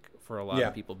shock for a lot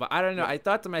of people. But I don't know. I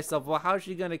thought to myself, well, how is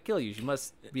she going to kill you? She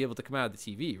must be able to come out of the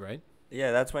TV, right?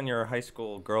 Yeah, that's when your high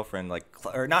school girlfriend, like,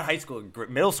 or not high school,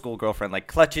 middle school girlfriend, like,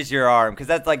 clutches your arm. Because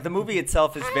that's, like, the movie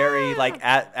itself is very, like,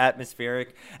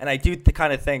 atmospheric. And I do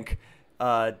kind of think,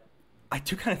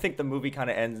 the movie kind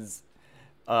of ends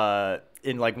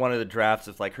in, like, one of the drafts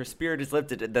of, like, her spirit is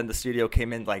lifted. And then the studio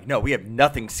came in, like, no, we have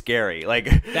nothing scary.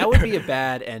 Like, that would be a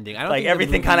bad ending. I don't like, think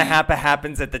everything kind of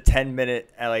happens at the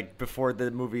 10-minute, like, before the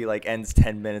movie, like, ends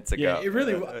 10 minutes ago. Yeah, it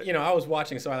really, you know, I was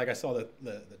watching, so I saw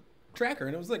the tracker,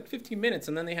 and it was like 15 minutes,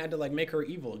 and then they had to like make her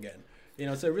evil again, you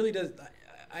know. So it really does.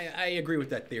 I agree with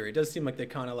that theory. It does seem like they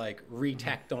kind of like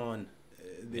retacked on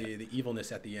the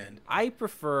evilness at the end. I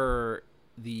prefer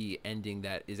the ending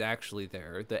that is actually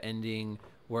there, the ending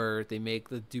where they make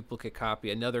the duplicate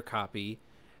copy, another copy,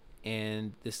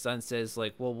 and the son says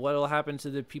like, well, what'll happen to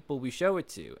the people we show it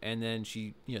to? And then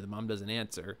she, you know, the mom doesn't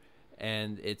answer,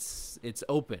 and it's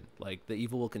open, like the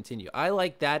evil will continue. I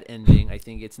like that ending. I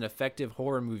think it's an effective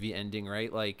horror movie ending,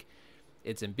 right? Like,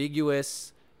 it's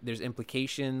ambiguous, there's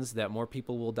implications that more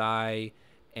people will die,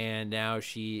 and now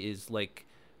she is like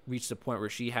reached a point where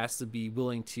she has to be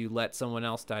willing to let someone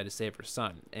else die to save her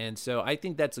son. And so I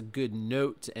think that's a good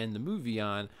note to end the movie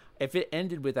on. If it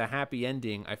ended with a happy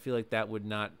ending, I feel like that would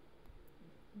not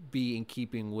be in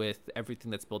keeping with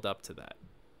everything that's built up to that.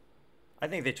 I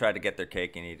think they tried to get their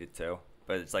cake and eat it too.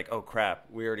 But it's like, oh crap,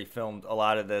 we already filmed a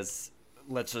lot of this.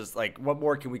 Let's just, like, what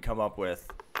more can we come up with?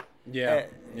 Yeah,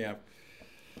 yeah.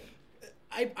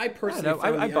 I personally,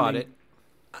 I bought it.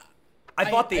 I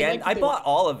bought the end. like I that bought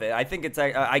all of it. I think it's.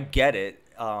 I get it.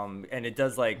 And it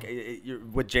does like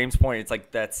with James' point. It's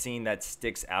like that scene that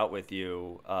sticks out with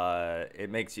you.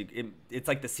 It makes you. It's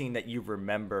like the scene that you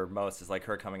remember most is like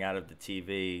her coming out of the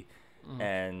TV,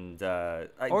 and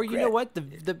Or you know what,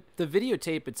 the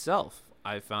videotape itself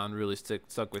I found really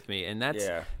stuck with me, and that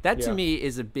to Yeah. me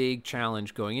is a big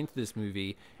challenge going into this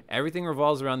movie. Everything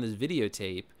revolves around this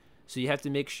videotape, so you have to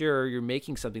make sure you're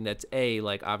making something that's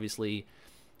like obviously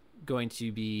going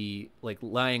to be like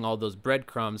laying all those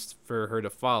breadcrumbs for her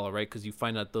to follow, right? Because you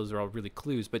find out those are all really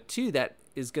clues. But two, that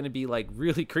is going to be like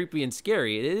really creepy and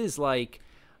scary. It is like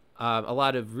a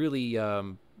lot of really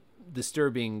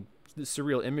disturbing,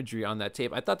 surreal imagery on that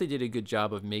tape. I thought they did a good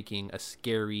job of making a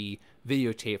scary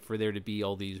videotape for there to be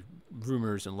all these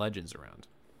rumors and legends around.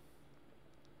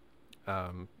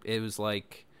 It was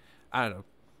like, I don't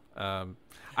know.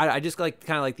 I just like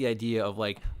kind of like the idea of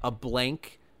like a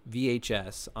blank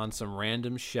VHS on some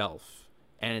random shelf,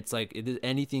 and it's like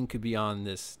anything could be on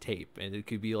this tape, and it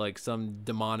could be like some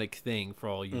demonic thing for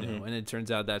all you know, and it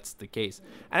turns out that's the case.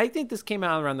 And I think this came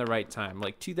out around the right time.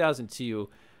 Like 2002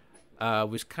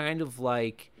 was kind of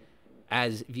like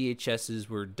as VHSs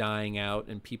were dying out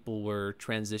and people were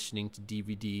transitioning to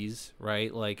DVDs,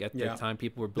 right? Like at the time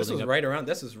people were building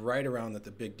This is right around the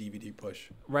big DVD push.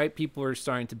 Right, people are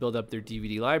starting to build up their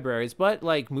DVD libraries, but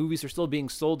like movies are still being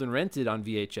sold and rented on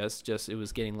VHS, just it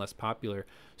was getting less popular.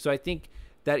 So I think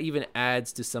that even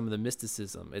adds to some of the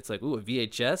mysticism. It's like, ooh, a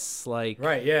VHS? Like,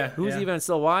 right, yeah. Who's even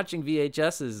still watching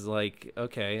VHSs? Like,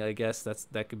 okay, I guess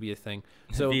that could be a thing.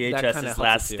 So VHS's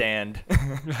last stand.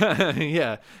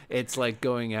 Yeah, it's like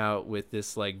going out with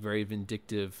this like very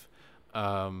vindictive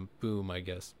boom, I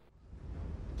guess.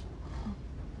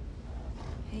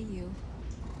 Hey, you.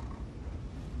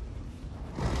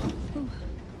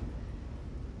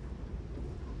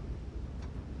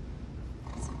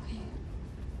 It's okay.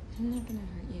 I'm not gonna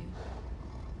hurt you.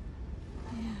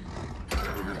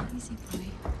 Yeah. Easy, boy.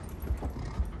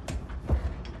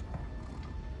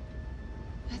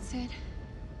 That's it.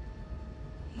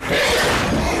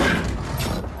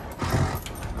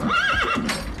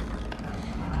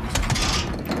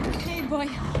 Hey, boy.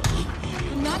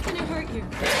 I'm not gonna hurt you.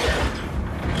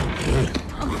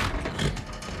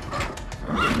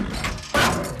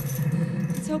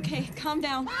 It's okay. Calm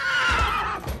down.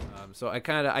 So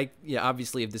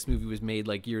obviously if this movie was made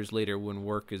like years later, it wouldn't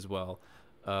work as well.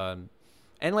 And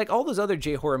like all those other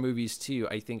J-horror movies too,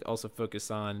 I think also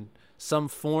focus on some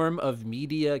form of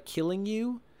media killing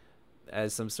you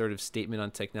as some sort of statement on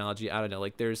technology. I don't know,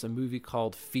 like there's a movie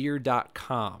called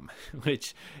Fear.com,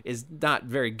 which is not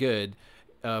very good,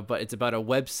 but it's about a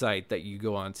website that you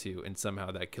go onto and somehow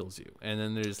that kills you. And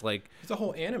then there's like... It's a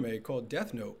whole anime called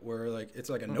Death Note where like it's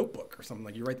like a notebook or something.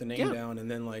 Like you write the name down and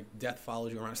then like death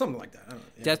follows you around. Something like that. I don't know.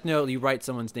 Yeah. Death Note, you write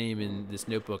someone's name in this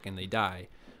notebook and they die.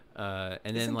 And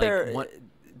then like...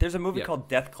 There's a movie called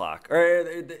Death Clock, or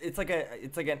it's like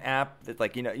an app that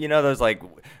like you know those like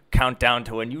countdown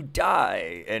to when you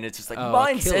die, and it's just like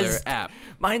mine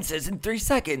says in 3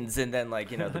 seconds, and then like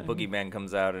the boogeyman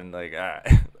comes out and like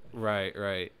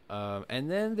right.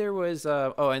 And then there was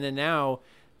and then now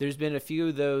there's been a few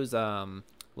of those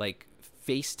like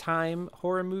FaceTime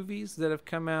horror movies that have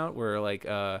come out where like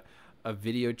a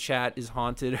video chat is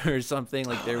haunted or something.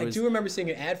 Like I do remember seeing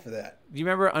an ad for that. Do you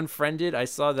remember Unfriended? I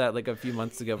saw that like a few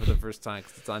months ago for the first time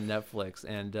because it's on Netflix,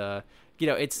 and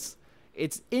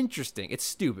it's interesting. It's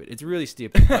stupid. It's really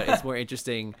stupid, but it's more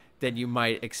interesting than you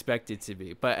might expect it to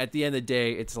be. But at the end of the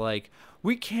day, it's like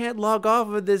we can't log off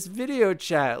of this video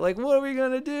chat. Like, what are we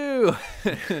gonna do?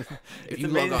 If you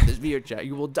log off this video chat,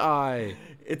 you will die.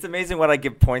 It's amazing what I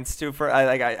give points to for.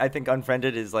 I think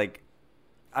Unfriended is like.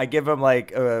 I give them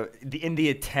like in the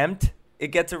attempt it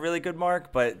gets a really good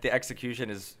mark, but the execution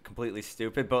is completely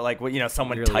stupid. But like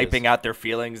someone really typing out their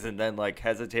feelings and then like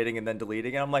hesitating and then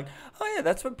deleting it, I'm like, oh yeah,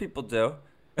 that's what people do.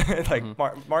 Like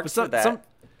marks for that.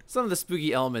 Some of the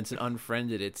spooky elements in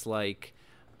Unfriended, it's like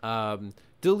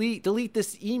delete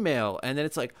this email, and then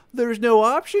it's like there's no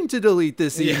option to delete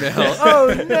this email.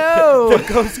 Oh no!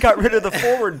 The ghost got rid of the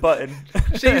forward button.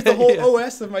 Changed the whole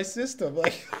OS of my system.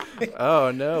 Like, oh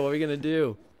no, what are we gonna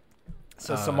do?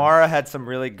 So Samara had some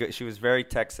really good. She was very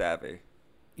tech savvy.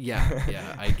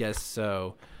 Yeah, I guess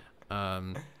so.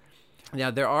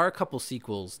 Now there are a couple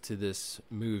sequels to this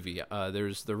movie.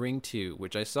 There's The Ring 2,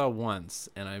 which I saw once,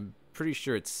 and I'm pretty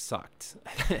sure it sucked.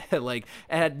 Like,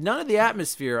 it had none of the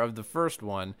atmosphere of the first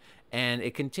one, and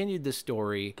it continued the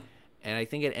story, and I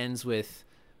think it ends with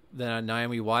the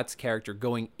Naomi Watts character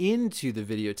going into the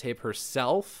videotape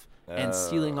herself and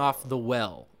sealing off the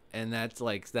well. and that's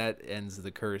like that ends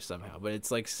the curse somehow. But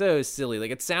it's like so silly.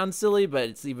 Like it sounds silly, but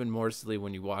it's even more silly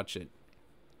when you watch it.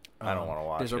 I don't want to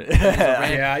watch it.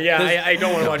 I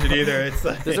don't want to watch it either. It's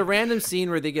like, there's a random scene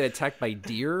where they get attacked by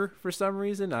deer for some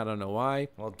reason. I don't know why.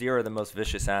 Well, deer are the most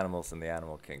vicious animals in the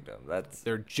animal kingdom.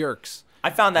 They're jerks. I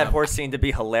found that horse scene to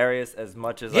be hilarious as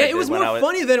much as it was more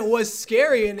funny than it was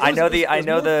scary. And I know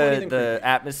the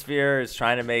atmosphere is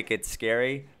trying to make it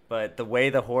scary, but the way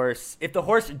if the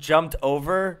horse jumped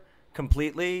over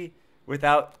completely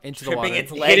without into the tripping water.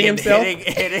 its leg Hitting and himself?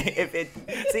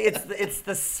 it's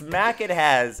the smack it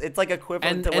has. It's like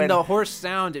equivalent to when the horse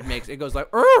sound it makes. It goes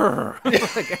like,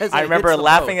 like I remember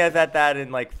laughing at that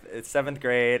in like 7th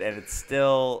grade, and it's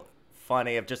still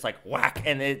funny of just like whack,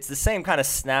 and it's the same kind of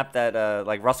snap that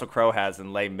like Russell Crowe has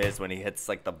in Les Mis when he hits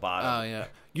like the bottom. Oh yeah.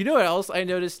 You know what else I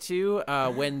noticed too?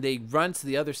 When they run to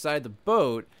the other side of the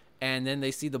boat and then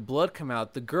they see the blood come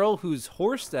out, the girl whose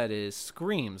horse that is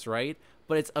screams, right?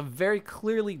 But it's a very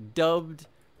clearly dubbed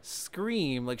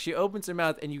scream. Like she opens her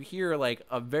mouth and you hear like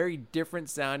a very different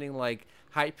sounding, like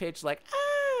high pitched, like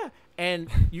ah, and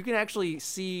you can actually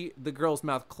see the girl's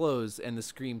mouth close and the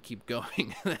scream keep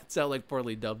going. That's how like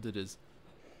poorly dubbed it is.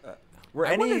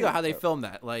 I wonder how they film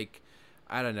that. Like,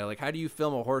 I don't know. Like, how do you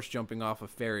film a horse jumping off a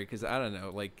ferry? Because I don't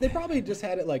know. Like, they probably just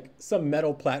had it like some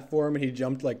metal platform, and he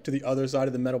jumped like to the other side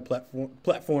of the metal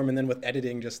platform, and then with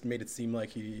editing, just made it seem like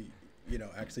he,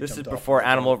 actually. This is jumped off before the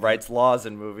animal rights laws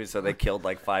in movies, so they killed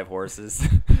like 5 horses.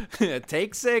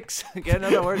 Take 6. Get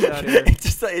another horse out here.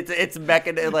 it's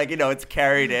mechanism, like it's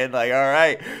carried in, like all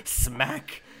right,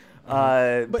 smack.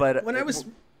 But when I was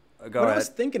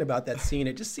thinking about that scene,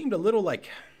 it just seemed a little like,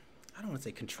 I don't want to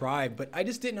say contrived, but I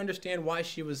just didn't understand why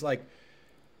she was like,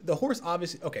 the horse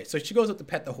obviously, okay, so she goes up to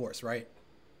pet the horse, right?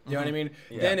 You know what I mean?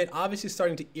 Yeah. Then it obviously is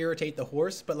starting to irritate the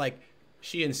horse, but like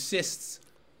she insists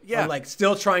on like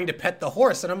still trying to pet the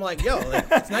horse. And I'm like, yo, like,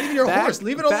 it's not even your horse.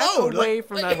 Leave it alone. Away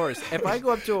from that horse. If I go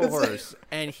up to a horse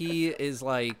and he is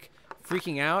like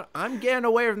freaking out, I'm getting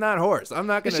away from that horse. I'm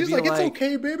not going to be like... She's like, it's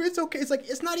okay, baby. It's okay. It's like,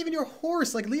 it's not even your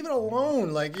horse. Like, leave it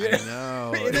alone. Like, I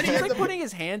know. And then he's like putting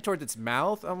his hand towards its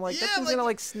mouth. I'm like, that thing's going to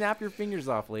like snap your fingers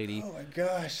off, lady. Oh my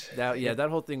gosh. That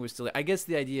whole thing was silly. I guess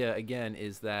the idea, again,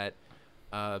 is that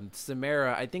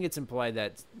Samara, I think it's implied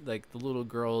that like the little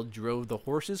girl drove the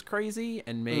horses crazy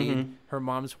and made her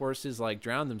mom's horses like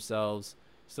drown themselves.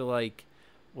 So like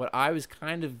what I was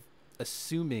kind of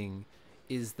assuming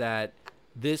is that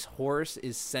this horse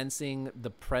is sensing the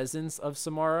presence of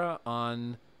Samara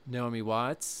on Naomi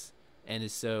Watts and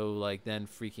is so like then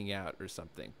freaking out or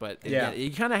something. But again,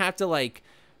 you kind of have to like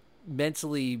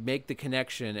mentally make the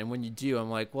connection, and when you do, I'm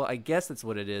like, well, I guess that's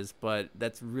what it is, but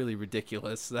that's really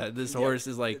ridiculous that this horse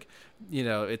is like,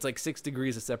 it's like 6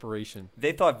 degrees of separation.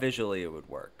 They thought visually it would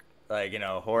work, like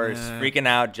horse freaking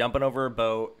out, jumping over a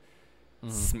boat,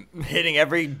 hitting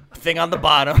everything on the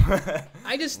bottom.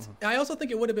 I also think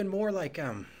it would have been more like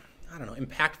I don't know,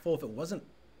 impactful if it wasn't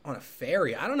on a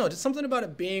ferry. I don't know, just something about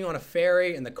it being on a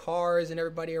ferry and the cars and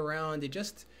everybody around.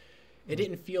 It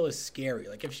didn't feel as scary.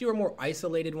 Like if she were more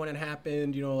isolated when it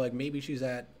happened, like maybe she's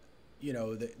at,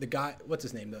 the guy, what's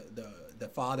his name, the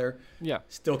father,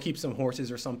 still keeps some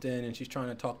horses or something, and she's trying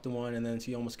to talk to one, and then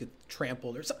she almost gets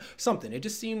trampled or something. It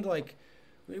just seemed like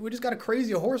we just got a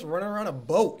crazy horse running around a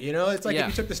boat. It's like if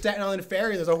you took the Staten Island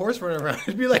ferry, there's a horse running around.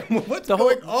 It'd be like, what's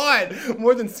going on?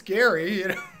 More than scary,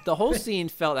 The whole scene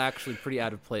felt actually pretty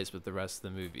out of place with the rest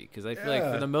of the movie, because I feel like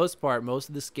for the most part, most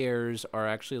of the scares are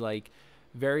actually like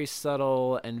very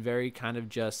subtle and very kind of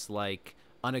just like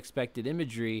unexpected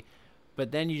imagery.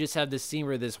 But then you just have this scene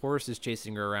where this horse is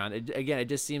chasing her around. It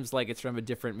just seems like it's from a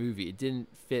different movie. It didn't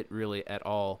fit really at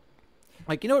all.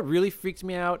 Like, what really freaked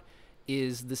me out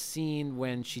is the scene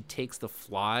when she takes the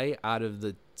fly out of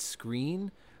the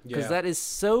screen, because that is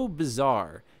so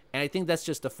bizarre. And I think that's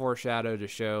just a foreshadow to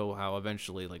show how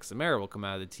eventually like Samara will come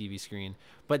out of the TV screen.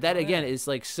 But that again is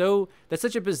like that's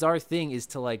such a bizarre thing, is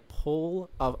to like pull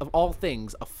of all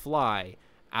things a fly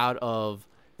out of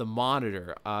the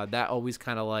monitor. That always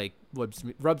kind of like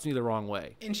rubs me the wrong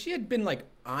way. And she had been like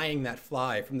eyeing that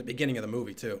fly from the beginning of the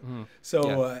movie too.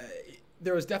 So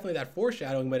there was definitely that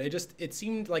foreshadowing, but it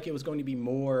seemed like it was going to be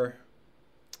more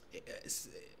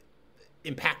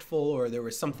impactful, or there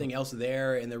was something else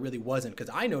there, and there really wasn't,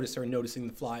 because I noticed her noticing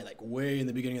the fly like way in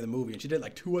the beginning of the movie, and she did it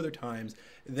like 2 other times.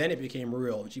 Then it became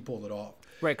real and she pulled it off.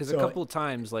 Right, because a couple of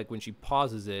times, like when she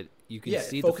pauses it, you can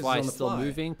see the fly still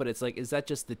moving, but it's like, is that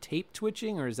just the tape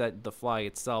twitching, or is that the fly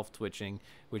itself twitching,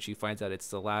 which she finds out it's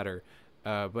the latter?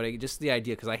 But just the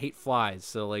idea, because I hate flies,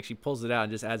 so like she pulls it out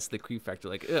and just adds to the creep factor.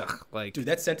 Like, ugh, like Dude,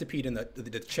 that centipede in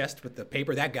the chest with the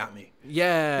paper, that got me.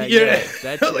 yeah, Yeah.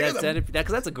 that centipede,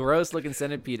 because that's a gross looking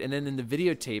centipede. And then in the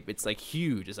videotape, it's like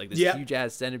huge. It's like this Yeah. huge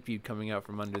ass centipede coming out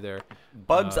from under there.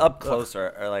 Bugs up close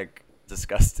are like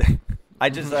disgusting. I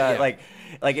just Yeah.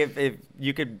 like if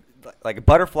you could, like,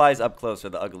 butterflies up close are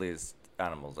the ugliest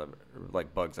animals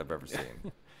like bugs I've ever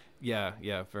seen.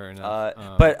 Yeah, fair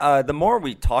enough. But the more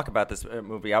we talk about this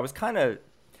movie, I was kind of,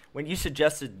 when you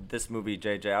suggested this movie,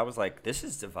 JJ, I was like, this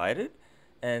is divided.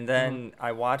 And then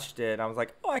I watched it, and I was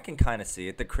like, oh, I can kind of see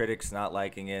it. The critics not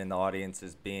liking it, and the audience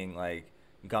is being like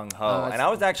gung ho. it's And I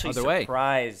was actually other way.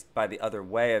 surprised by the other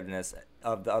way of this,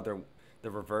 the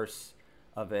reverse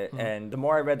of it. And the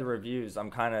more I read the reviews,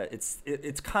 I'm kind of,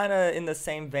 it's kind of in the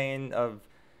same vein of,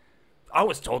 I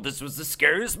was told this was the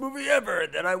scariest movie ever,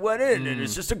 and then I went in, and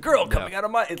it's just a girl coming out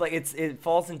of my. It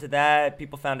falls into that.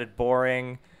 People found it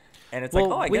boring, and it's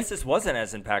Well, I guess this wasn't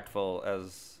as impactful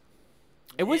as.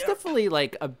 It was definitely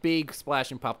like a big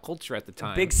splash in pop culture at the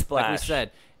time. big Like we splash.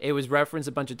 said, it was referenced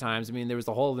a bunch of times. I mean, there was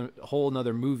a whole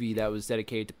another movie that was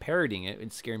dedicated to parodying it in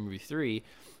Scary Movie 3.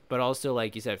 But also,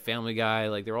 like you said, Family Guy.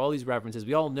 Like, there are all these references.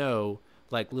 We all know,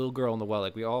 like, Little Girl in the Well.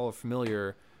 Like, we all are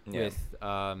familiar with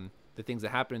the things that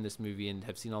happen in this movie and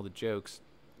have seen all the jokes.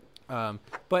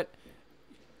 But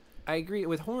I agree.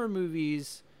 With horror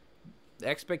movies, the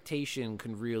expectation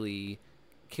can really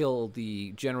kill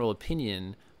the general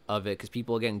opinion of it, because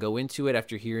people, again, go into it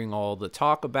after hearing all the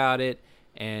talk about it,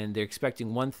 and they're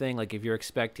expecting one thing. Like, if you're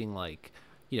expecting, like,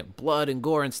 blood and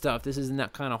gore and stuff, this isn't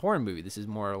that kind of horror movie. This is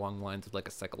more along the lines of like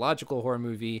a psychological horror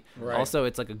movie. Right. Also,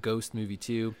 it's like a ghost movie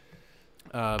too.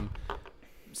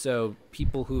 So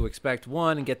people who expect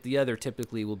one and get the other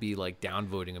typically will be like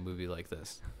downvoting a movie like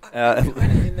this. Kind of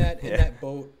in that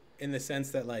boat, in the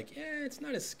sense that, like, it's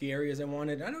not as scary as I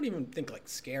wanted. I don't even think like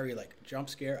scary, like jump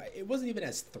scare. It wasn't even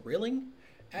as thrilling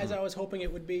as I was hoping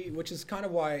it would be, which is kind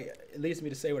of why it leads me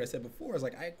to say what I said before. Is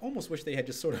like, I almost wish they had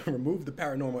just sort of removed the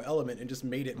paranormal element and just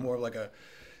made it more of like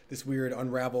this weird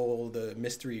unravel the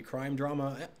mystery crime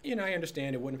drama. I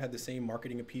understand it wouldn't have had the same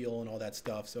marketing appeal and all that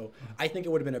stuff. So I think it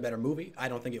would have been a better movie. I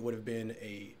don't think it would have been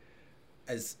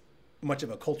as much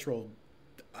of a cultural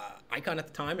icon at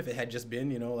the time if it had just been,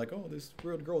 like, oh, this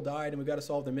weird girl died and we got to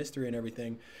solve the mystery and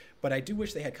everything. But I do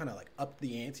wish they had kind of like upped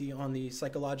the ante on the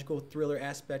psychological thriller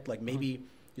aspect. Like, maybe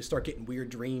you start getting weird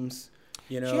dreams.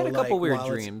 She had a couple like, weird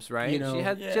dreams, right? She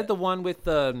had the one with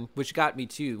which got me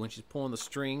too, when she's pulling the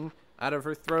string out of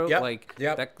her throat.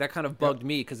 That kind of bugged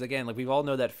me, because again, like, we all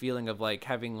know that feeling of like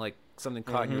having like something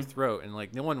caught in your throat, and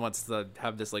like no one wants to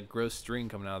have this like gross string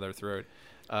coming out of their throat.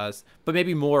 But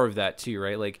maybe more of that too,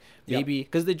 right? Like, maybe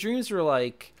because the dreams were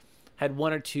like had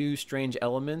one or two strange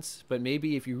elements, but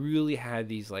maybe if you really had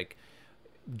these like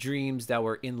dreams that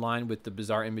were in line with the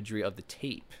bizarre imagery of the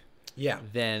tape,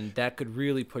 then that could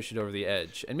really push it over the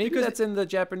edge. And maybe Because that's in the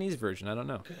Japanese version. I don't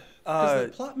know. Because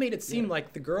the plot made it seem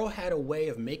like the girl had a way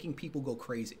of making people go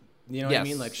crazy. You know what I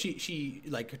mean? Like, she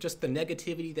like, just the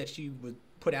negativity that she would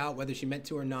put out, whether she meant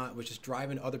to or not, was just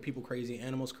driving other people crazy,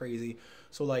 animals crazy.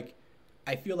 So, like,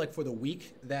 I feel like for the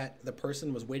week that the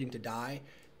person was waiting to die,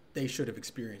 they should have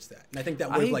experienced that. And I think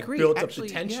that would have like built up the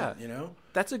tension,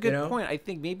 That's a good point. I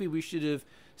think maybe we should have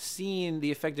seen the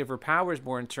effect of her powers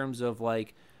more in terms of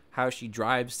like how she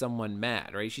drives someone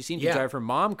mad, right? She seemed to drive her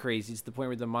mom crazy to the point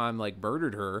where the mom like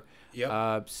murdered her.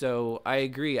 So I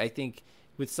agree. I think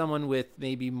with someone with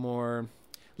maybe more,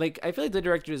 like, I feel like the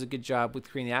director does a good job with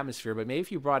creating the atmosphere, but maybe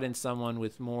if you brought in someone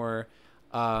with more,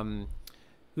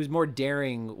 who's more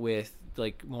daring with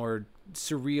like more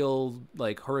surreal,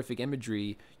 like horrific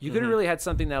imagery, you could have really had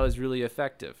something that was really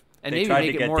effective. And they maybe tried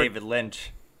make to it get more David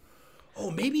Lynch. Oh,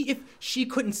 maybe if she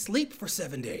couldn't sleep for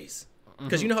 7 days.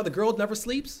 Because you know how the girl never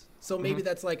sleeps? So maybe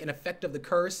that's like an effect of the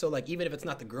curse. So like, even if it's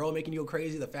not the girl making you go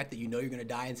crazy, the fact that you know you're going to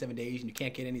die in 7 days and you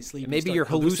can't get any sleep. Maybe you you're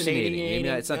start hallucinating. Maybe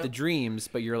it's not the Yeah. dreams,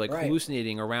 but you're like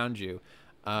hallucinating around you.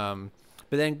 But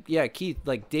then, Keith,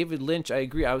 like David Lynch, I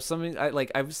agree. I was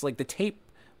like the tape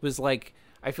was like,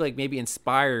 I feel like maybe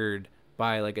inspired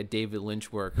by like a David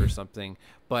Lynch work or something.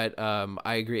 But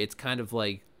I agree. It's kind of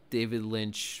like David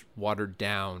Lynch watered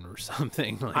down or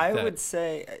something like that. I would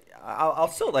say I'll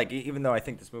still like, even though I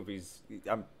think this movie's, it's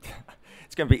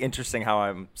going to be interesting how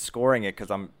I'm scoring it, because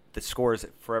the score is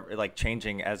forever like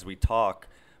changing as we talk.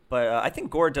 But I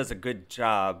think Gore does a good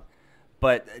job.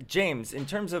 But James, in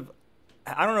terms of,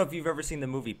 I don't know if you've ever seen the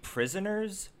movie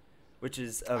Prisoners, which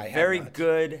is a very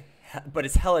good, but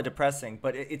it's hella depressing.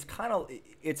 But it's kind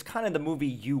of the movie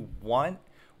you want,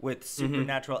 with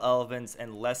supernatural elements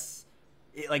and less.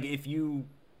 Like, if you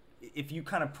if you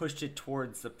kind of pushed it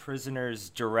towards the prisoner's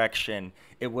direction,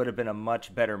 it would have been a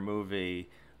much better movie.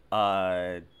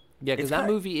 Yeah, because that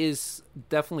movie is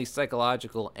definitely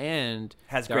psychological and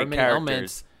has there are great many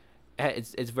characters.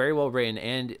 elements. It's very well written,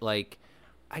 and like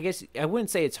I guess I wouldn't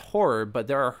say it's horror, but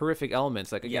there are horrific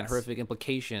elements, like again, horrific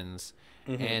implications.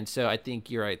 And so I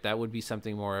think you're right. That would be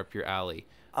something more up your alley.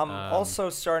 I'm also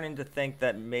starting to think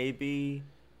that maybe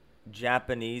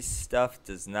Japanese stuff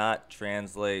does not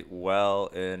translate well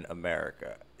in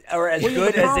America, or as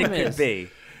good as it could be.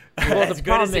 Well, as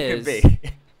good as it could be.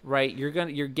 Right,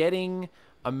 you're getting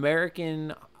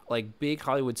American, like big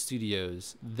Hollywood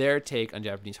studios, their take on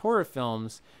Japanese horror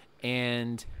films,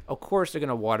 and of course they're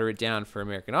gonna water it down for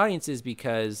American audiences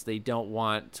because they don't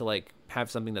want to like have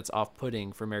something that's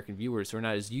off-putting for American viewers who are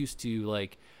not as used to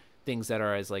like things that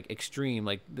are as like extreme.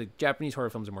 Like the Japanese horror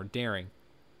films are more daring,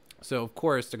 so of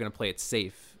course they're gonna play it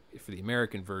safe for the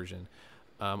American version.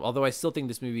 Although I still think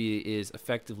this movie is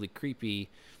effectively creepy.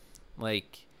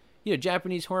 Like, you know,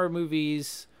 Japanese horror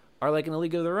movies are like in a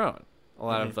league of their own. A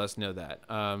lot of us know that.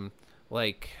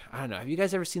 Like, I don't know. Have you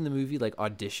guys ever seen the movie like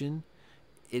Audition?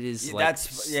 It is like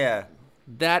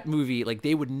that movie. Like,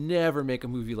 they would never make a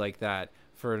movie like that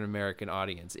for an American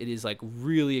audience. It is like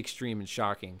really extreme and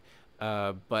shocking.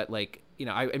 But like, you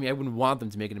know, I mean, I wouldn't want them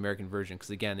to make an American version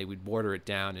because again, they would water it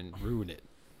down and ruin it.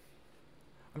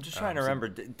 I'm just trying to remember.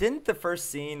 Didn't the first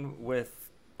scene with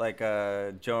like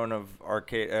Joan of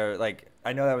Arcade, like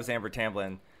I know that was Amber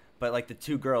Tamblyn. But like the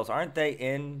two girls, aren't they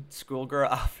in schoolgirl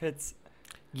outfits?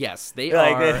 Yes, they are.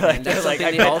 I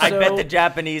bet the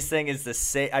Japanese thing is the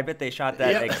same. I bet they shot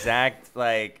that exact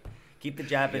like keep the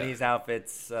Japanese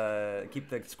outfits, keep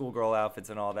the schoolgirl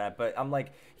outfits and all that. But I'm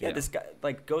like, this guy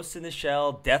like Ghost in the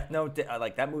Shell, Death Note,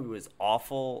 like that movie was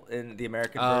awful in the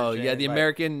American version. Oh yeah, the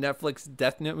American Netflix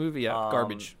Death Note movie,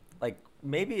 garbage. Like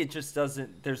maybe it just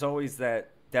doesn't. There's always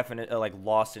that definite like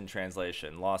lost in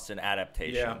translation, lost in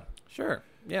adaptation. Yeah. Sure.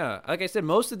 Yeah. Like I said,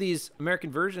 most of these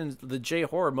American versions, the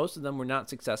J-horror, most of them were not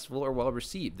successful or well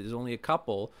received. There's only a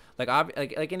couple.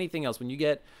 Like anything else, when you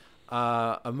get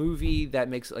a movie that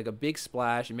makes like a big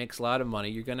splash and makes a lot of money,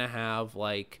 you're going to have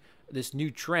like this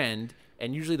new trend,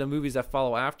 and usually the movies that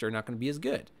follow after are not going to be as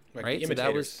good. Like right? So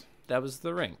that was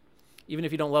The Ring. Even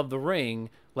if you don't love The Ring,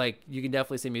 like you can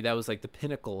definitely say maybe that was like the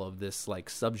pinnacle of this like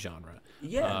subgenre.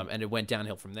 Yeah. And it went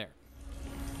downhill from there.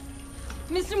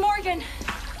 Mr. Morgan!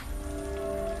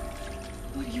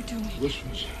 What are you doing?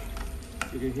 Whispers.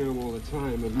 You can hear them all the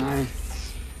time at night,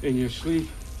 in your sleep.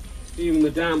 Even the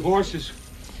damn horses.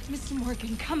 Mr.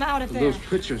 Morgan, come out of there. Those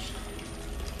pictures.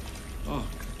 Oh,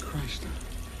 good Christ.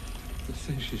 The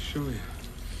things she's showing you.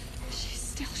 She's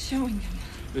still showing them.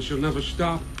 And she'll never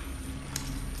stop.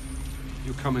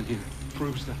 You come in here.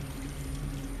 Proves that.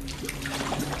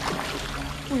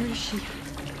 Where is she?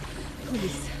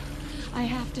 Please. I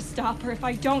have to stop her. If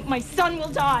I don't, my son will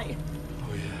die.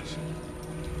 Oh, yes.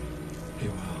 He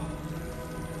will.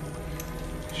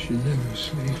 She never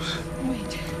sleeps.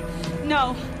 Wait.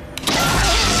 No.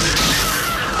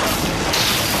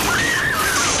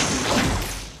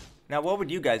 Now, what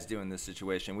would you guys do in this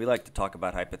situation? We like to talk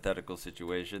about hypothetical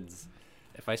situations.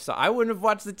 If I wouldn't have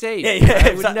watched the tape. Yeah,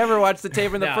 I would never watch the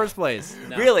tape in the first place.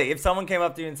 No. Really, if someone came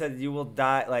up to you and said you will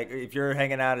die, like if you're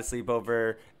hanging out at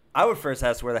sleepover, I would first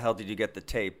ask where the hell did you get the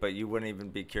tape, but you wouldn't even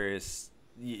be curious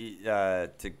to.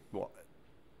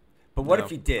 But what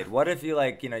if you did? What if you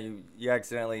you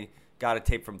accidentally got a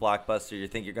tape from Blockbuster? You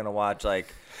think you're gonna watch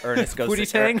like Ernest Goes to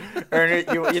Tang?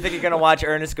 you think you're gonna watch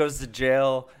Ernest Goes to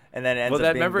Jail, and then it ends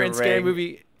up being remember The in Ring. Scary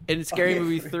Movie. In Scary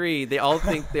Movie 3, they all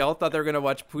thought they were gonna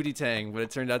watch Pootie Tang, but it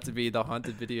turned out to be the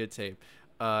haunted videotape,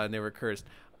 and they were cursed.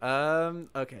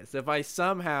 Okay, so if I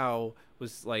somehow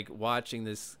was like watching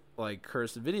this like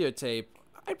cursed videotape,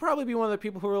 I'd probably be one of the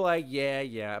people who are like,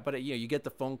 yeah, but you get the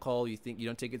phone call, you think you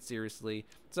don't take it seriously,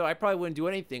 so I probably wouldn't do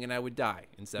anything, and I would die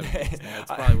in 7 days.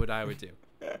 That's probably what I would do.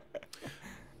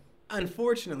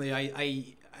 Unfortunately,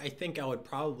 I think I would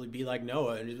probably be like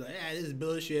Noah and just be like, this is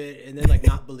bullshit, and then like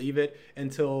not believe it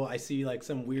until I see like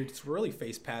some weird swirly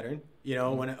face pattern,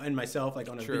 when in myself like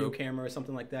on a video camera or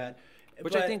something like that.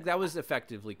 Which I think that was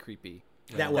effectively creepy.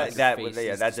 That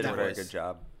did a very good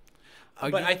job.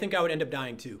 But I think I would end up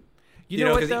dying too. You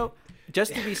know what though?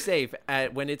 Just to be safe,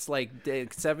 when it's like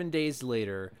 7 days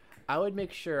later, I would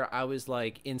make sure I was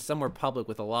like in somewhere public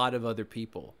with a lot of other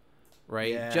people,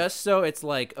 right? Yeah. Just so it's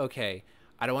like, okay,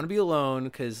 I don't want to be alone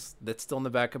because that's still in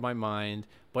the back of my mind.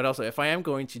 But also, if I am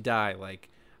going to die, like,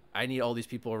 I need all these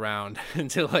people around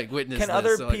to like witness this. Can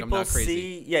other people I'm not crazy.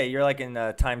 see? Yeah, you're like in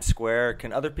Times Square.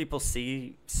 Can other people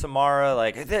see Samara?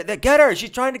 Like, get her!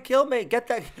 She's trying to kill me. Get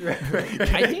that!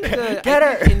 I think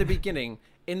in the beginning,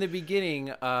 in the beginning,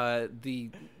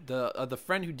 the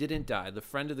friend who didn't die, the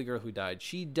friend of the girl who died,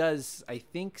 she does, I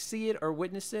think, see it or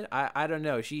witness it. I don't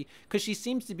know. Because she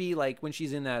seems to be like, when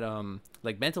she's in that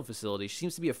like mental facility, she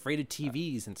seems to be afraid of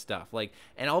TVs and stuff. Like,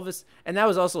 and all of this, and that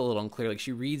was also a little unclear. Like,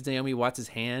 she reads Naomi Watts'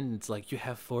 hand, and it's like, you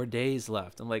have 4 days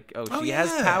left. I'm like, she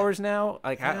has powers now.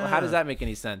 Like, how does that make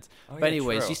any sense? But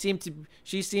anyway, true.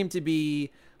 she seemed to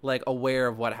be like aware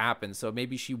of what happened, so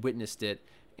maybe she witnessed it,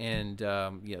 and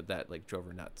that like drove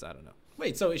her nuts. I don't know.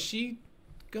 Wait, so is she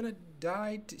gonna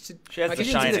die? She has She The didn't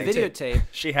see Shining. the videotape.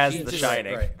 She has She The just-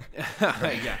 Shining. Right.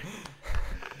 Yeah.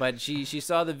 But she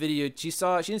saw the video. She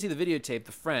didn't see the videotape.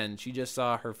 The friend. She just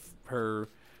saw her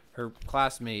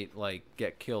classmate like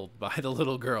get killed by the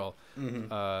little girl.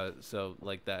 Mm-hmm. So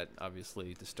like that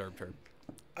obviously disturbed her.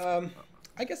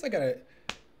 I guess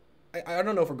I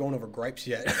don't know if we're going over gripes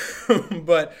yet,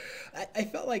 but I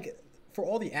felt like for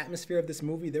all the atmosphere of this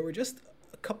movie, there were just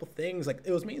a couple things. Like,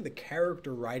 it was mainly the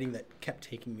character writing that kept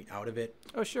taking me out of it.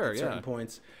 Oh, sure, at certain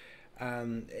points.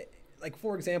 Like,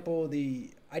 for example,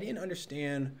 I didn't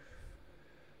understand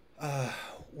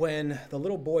when the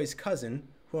little boy's cousin,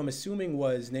 who I'm assuming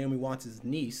was Naomi Watts'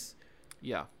 niece,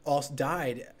 Yeah. also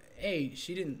died.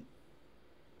 She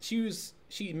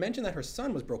mentioned that her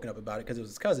son was broken up about it because it was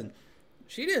his cousin.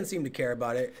 She didn't seem to care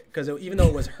about it because even though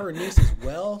it was her niece as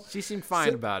well. She seemed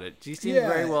fine about it. She seemed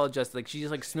very well adjusted. Like,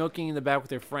 she's like smoking in the back with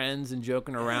her friends and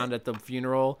joking around at the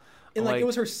funeral. And like, it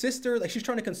was her sister. Like, she's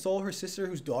trying to console her sister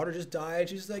whose daughter just died.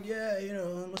 She's like, yeah,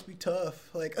 it must be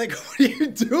tough. Like what are you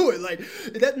doing? Like,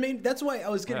 that's why I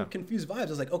was getting confused vibes. I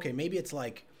was like, okay, maybe it's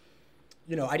like,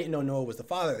 I didn't know Noah was the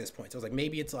father at this point. So I was like,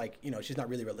 maybe it's like, she's not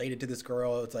really related to this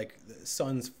girl. It's like the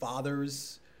son's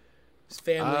father's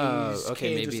family's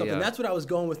kids or something. That's what I was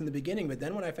going with in the beginning. But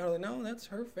then when I found out, like, no, that's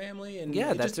her family. And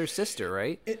that's her sister,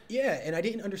 right? And I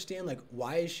didn't understand, like,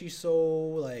 why is she so,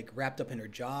 like, wrapped up in her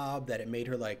job that it made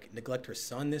her, like, neglect her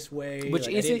son this way? Which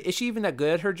like, is she even that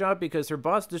good at her job? Because her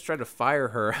boss just tried to fire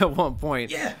her at one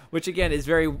point. Yeah. Which, again, is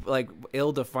very, like,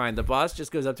 ill-defined. The boss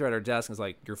just goes up to her at her desk and is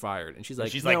like, you're fired. And she's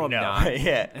like, no, I'm not.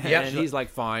 Yeah. And he's like,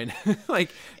 fine.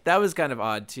 Like, that was kind of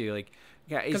odd, too. Like,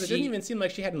 yeah, because it didn't even seem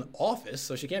like she had an office,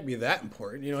 so she can't be that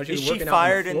important. She was Is she working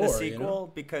fired out on the floor, in the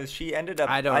sequel? Because she ended up.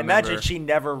 I don't imagine remember. she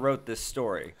never wrote this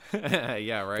story.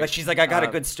 Yeah, right. Like, she's like, I got a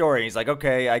good story. He's like,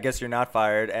 okay, I guess you're not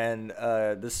fired. And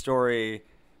the story,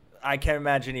 I can't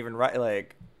imagine even right.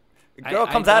 Like, a girl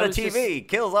comes out of TV,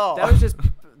 kills all.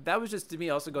 That was just to me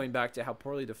also going back to how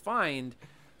poorly defined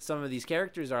some of these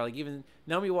characters are. Like, even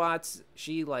Naomi Watts,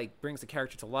 she like brings the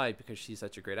character to life because she's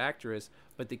such a great actress.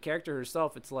 But the character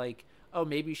herself, it's like, oh,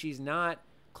 maybe she's not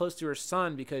close to her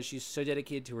son because she's so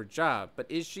dedicated to her job. But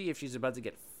is she if she's about to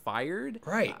get fired?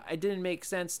 Right. It didn't make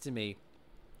sense to me.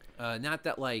 Not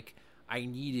that, like, I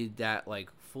needed that, like,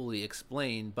 fully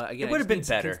explained. But, again, It would have been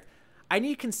better. I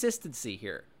need consistency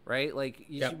here, right? Like,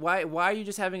 why are you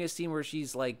just having a scene where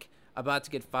she's, like, about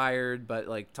to get fired but,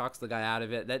 like, talks the guy out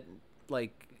of it? That,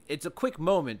 like, it's a quick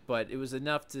moment, but it was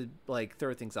enough to, like,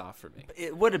 throw things off for me.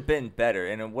 It would have been better,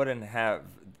 and it wouldn't have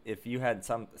if you had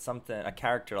a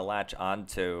character to latch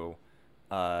onto.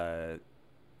 I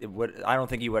don't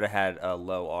think you would have had a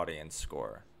low audience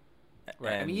score.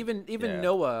 Right. And, I mean, even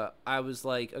Noah, I was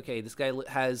like, okay, this guy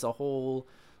has a whole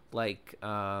like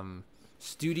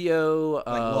studio, like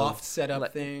loft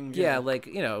setup thing. Yeah, like,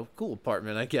 cool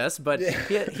apartment, I guess. But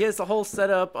he has a whole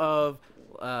setup of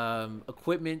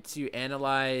equipment to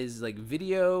analyze like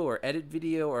video or edit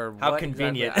video or how what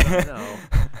convenient. Exactly, I don't know.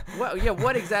 Well, yeah,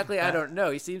 what exactly? I don't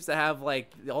know. He seems to have like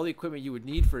all the equipment you would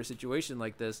need for a situation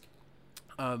like this.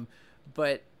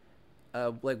 But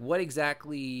what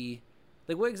exactly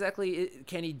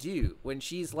can he do when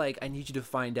she's like, I need you to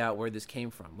find out where this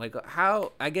came from? Like,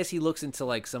 how? I guess he looks into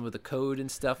like some of the code and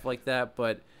stuff like that.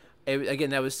 But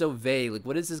again, that was so vague. Like,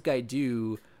 what does this guy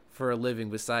do for a living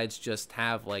besides just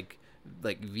have like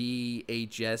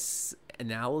VHS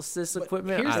analysis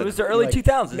equipment? It was the early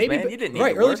 2000s, man. You didn't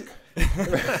need to work.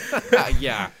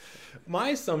 Yeah. My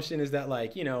assumption is that,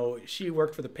 like, she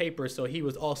worked for the paper, so he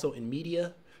was also in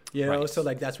media, right. So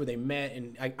like that's where they met,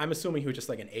 and I'm assuming he was just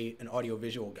like an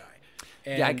audio-visual guy.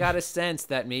 And yeah, I got a sense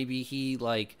that maybe he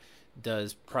like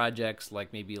does projects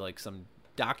like maybe like some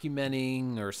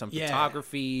documenting or some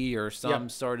photography or some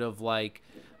sort of like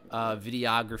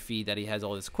videography, that he has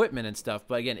all this equipment and stuff.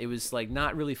 But again, it was like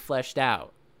not really fleshed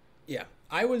out. Yeah,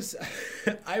 I was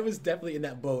definitely in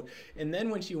that boat. And then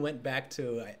when she went back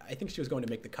to, I think she was going to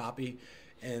make the copy,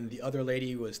 and the other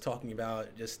lady was talking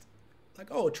about just like,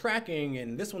 oh, tracking,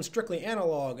 and this one's strictly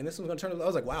analog, and this one's gonna turn. I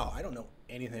was like, wow, I don't know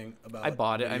anything about. I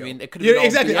bought it. video. I mean, it could have been all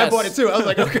exactly. I BS. bought it too. I was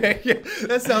like, okay, yeah,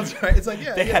 that sounds right. It's like,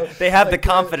 yeah, They have like the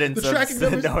confidence the tracking of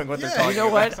numbers- knowing what they're yeah. talking You know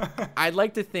about. what? I'd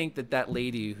like to think that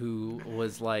lady who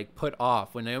was like put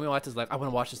off when Naomi Watts is like, I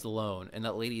want to watch this alone, and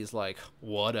that lady is like,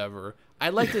 whatever.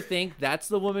 I'd like to think that's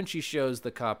the woman she shows the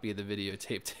copy of the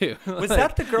videotape to. Was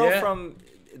that the girl Yeah. from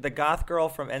the goth girl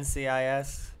from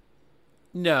NCIS?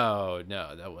 No,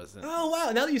 that wasn't. Oh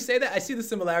wow! Now that you say that, I see the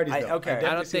similarities. I- though. okay. I definitely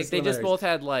I don't see the think they just similarities. both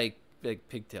had like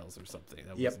pigtails or something.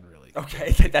 That Yep. wasn't really.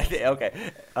 Okay,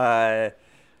 okay.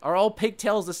 Are all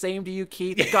pigtails the same to you,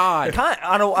 Keith? God.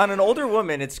 On an older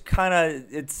woman, it's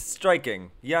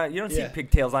striking. Yeah, you don't see Yeah.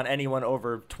 pigtails on anyone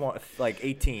over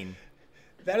 18.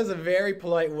 That is a very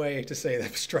polite way to say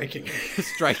that. Striking.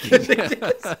 Striking.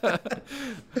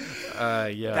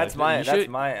 Yeah. That's You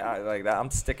my like that.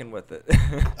 I'm sticking with it.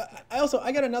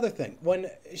 I got another thing. When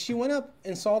she went up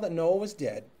and saw that Noah was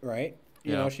dead, right?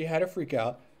 You Yeah. know, she had a freak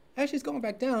out. As she's going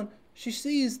back down, she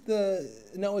sees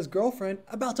Noah's girlfriend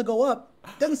about to go up.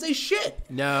 Doesn't say shit.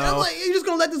 No. And I'm like, you're just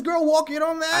gonna let this girl walk in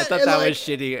on that? I thought And, that like, was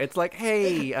shitty. It's like,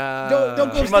 hey, Don't go She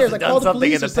upstairs. must have Like, done call the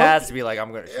something in police the or past to something. be like,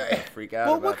 I'm gonna freak out.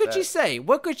 Well, about what could that. she say?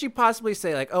 What could she possibly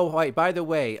say? Like, oh, wait, by the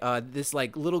way, this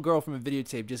like little girl from a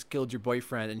videotape just killed your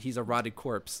boyfriend, and he's a rotted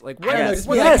corpse. Like, what, I don't know, Yes. just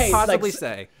what be could like, she hey, possibly like,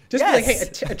 say? Just be like, hey,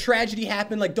 Yes. a tragedy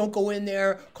happened. Like, don't go in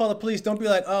there. Call the police. Don't be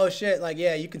like, oh shit. Like,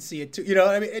 yeah, you can see it too. You know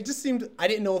what I mean? It just seemed. I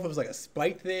didn't know if it was like a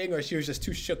spite thing or she was just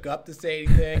too shook up to say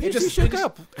anything. She shook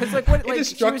up because like what? it Like just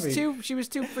she struck was me. she was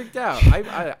too freaked out.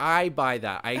 I buy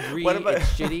that. I agree. What about- It's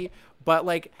shitty. But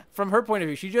like from her point of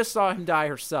view, she just saw him die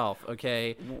herself.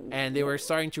 Okay, and they were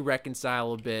starting to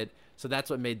reconcile a bit. So that's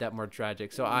what made that more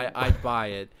tragic. So I buy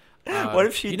it. What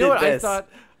if she you did know what this? I thought?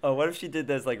 Oh, what if she did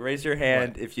this? Like, raise your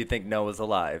hand if you think Noah's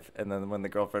alive, and then when the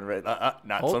girlfriend, not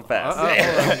so Hold- fast,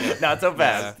 hold on. not so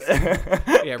fast.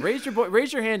 Yeah, raise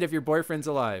your hand if your boyfriend's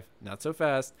alive. Not so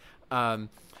fast.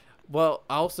 Well,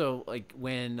 also like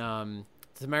when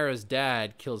Tamara's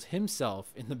dad kills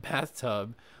himself in the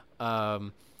bathtub,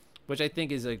 which I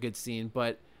think is a good scene.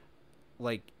 But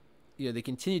like, you know, they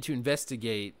continue to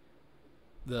investigate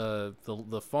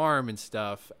the farm and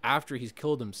stuff after he's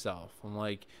killed himself. I'm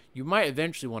like, you might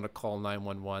eventually want to call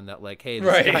 911 that like, hey, this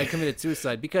Right. guy committed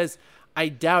suicide, because I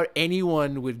doubt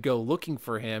anyone would go looking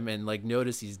for him and like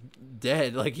notice he's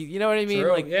dead. Like, you know what I mean?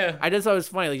 True, Like, yeah. I just thought it was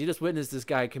funny. Like, you just witnessed this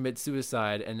guy commit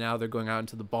suicide, and now they're going out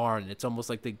into the barn, and it's almost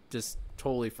like they just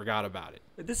totally forgot about it.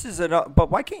 This is but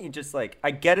why can't you just like?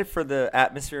 I get it for the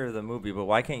atmosphere of the movie, but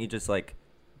why can't you just like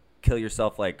kill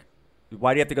yourself? Like,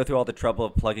 why do you have to go through all the trouble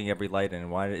of plugging every light in?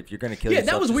 Why, if you're gonna kill Yeah,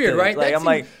 yourself? that was just weird, kill- right? Like, That I'm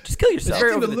like, seemed- just kill It's yourself.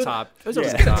 very seemed over a the little- top. It was Yeah. over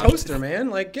Just the get a top. toaster, man.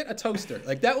 Like, get a toaster.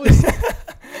 Like, that was.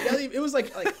 It was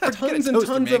like tons and toaster,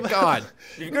 tons man. of. God.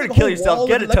 If you're it was gonna like a kill whole yourself, wall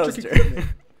get of a electric toaster. equipment.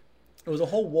 It was a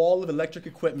whole wall of electric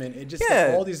equipment. It just Yeah.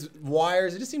 like, all these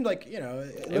wires. It just seemed like, you know, a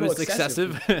It little was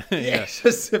excessive. Yeah, it's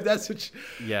just, if that's what.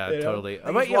 Yeah, You know? totally. He's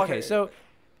But, okay, walking- so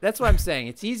that's what I'm saying.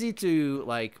 It's easy to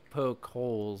like poke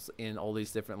holes in all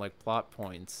these different like plot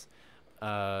points,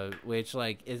 which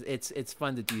like it's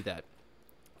fun to do that.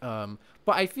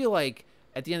 But I feel like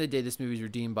at the end of the day, this movie is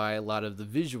redeemed by a lot of the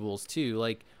visuals too.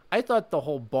 Like, I thought the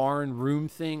whole barn room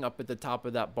thing up at the top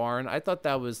of that barn, I thought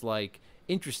that was like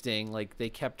interesting. Like, they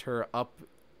kept her up,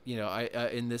 you know,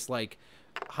 in this like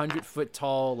 100-foot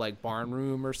tall like barn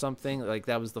room or something. Like,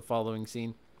 that was the following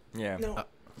scene. Yeah. No,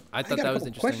 I thought got a that was couple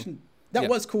interesting. questions. That Yeah.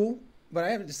 was cool, but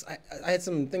I had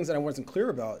some things that I wasn't clear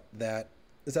about. That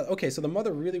is that okay? So the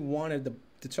mother really wanted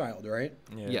the child, right?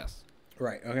 Yeah. Yes.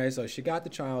 Right. Okay. So she got the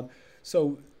child.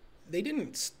 So they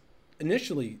didn't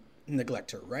initially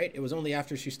neglect her, right? It was only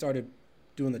after she started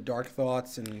doing the dark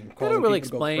thoughts and They causing don't really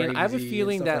people to go explain. I have a crazy and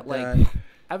feeling stuff that like that.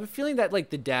 I have a feeling that like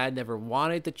the dad never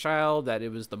wanted the child, that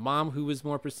it was the mom who was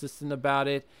more persistent about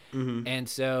it. Mm-hmm. And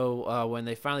so when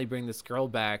they finally bring this girl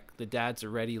back, the dad's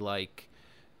already like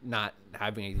not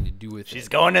having anything to do with it. She's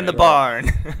going in the barn.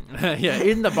 Yeah,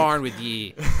 in the barn with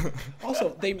ye.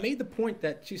 Also, they made the point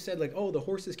that she said like, "Oh, the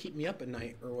horses keep me up at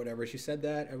night" or whatever. She said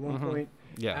that at one point.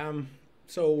 Yeah.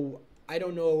 So I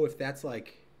don't know if that's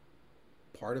like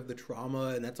part of the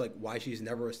trauma, and that's like why she's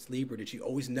never asleep, or did she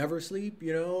always never sleep?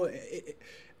 You know,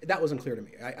 that wasn't clear to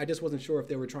me. I just wasn't sure if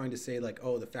they were trying to say like,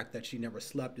 oh, the fact that she never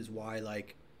slept is why,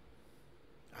 like,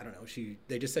 I don't know.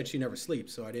 They just said she never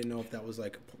sleeps, so I didn't know if that was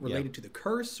like related to the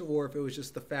curse, or if it was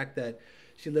just the fact that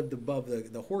she lived above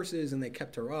the horses and they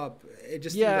kept her up. It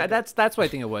just seemed Yeah, like that's what I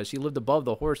think it was. She lived above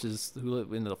the horses who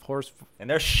lived in the horse. And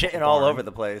they're shitting all Barn. over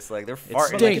the place. Like, they're but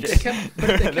farting. like, if stinks. they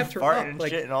They're kept her farting up, and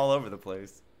like, shitting all over the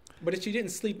place. but if she didn't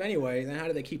sleep anyway, then how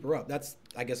did they keep her up? That's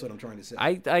I guess what I'm trying to say.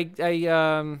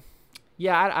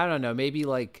 Yeah, I don't know. Maybe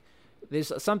like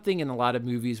there's something in a lot of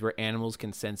movies where animals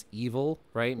can sense evil,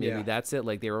 right? Maybe Yeah. that's it.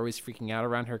 Like they were always freaking out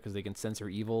around her because they can sense her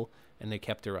evil, and they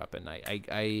kept her up at night.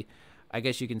 I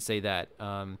guess you can say that.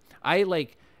 I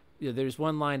like. There's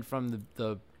one line from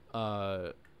the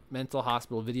mental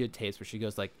hospital videotapes where she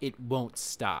goes like, "It won't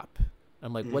stop."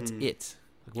 I'm like, "What's it?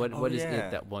 Like, what is yeah.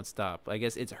 it that won't stop?" I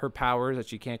guess it's her powers that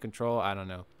she can't control. I don't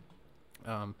know.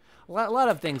 A lot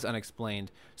of things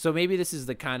unexplained. So maybe this is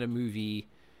the kind of movie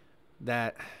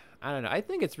that I don't know. I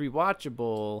think it's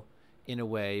rewatchable in a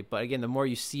way, but again, the more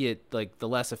you see it, like the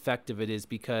less effective it is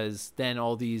because then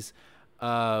all these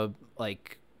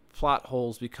like plot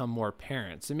holes become more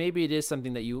apparent. So maybe it is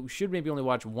something that you should maybe only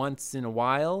watch once in a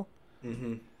while.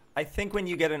 I think when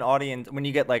you get an audience, when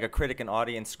you get like a critic and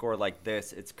audience score like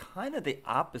this, it's kind of the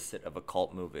opposite of a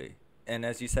cult movie. And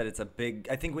as you said, it's a big.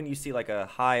 I think when you see like a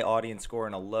high audience score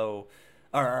and a low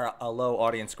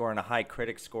audience score and a high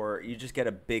critic score, you just get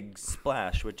a big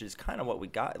splash, which is kind of what we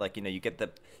got. Like you get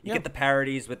the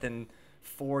parodies within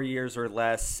 4 years or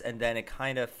less, and then it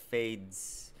kind of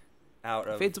fades out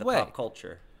of the away. pop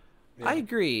culture. I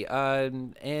agree.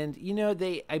 And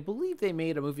I believe they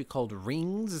made a movie called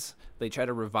Rings. They tried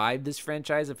to revive this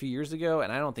franchise a few years ago,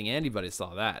 and I don't think anybody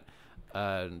saw that.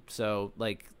 So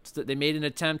they made an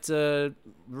attempt to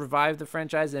revive the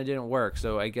franchise, and it didn't work.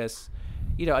 So I guess,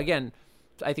 again,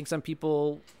 I think some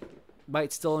people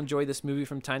might still enjoy this movie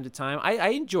from time to time. I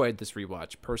enjoyed this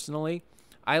rewatch personally.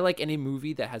 I like any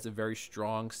movie that has a very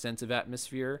strong sense of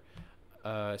atmosphere.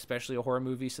 Especially a horror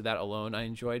movie, so that alone I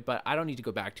enjoyed, but I don't need to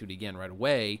go back to it again right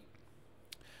away.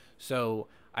 So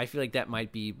I feel like that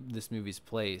might be this movie's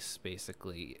place,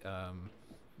 basically.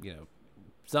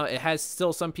 So it has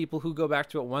still some people who go back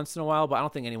to it once in a while, but I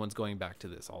don't think anyone's going back to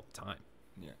this all the time.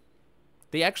 Yeah.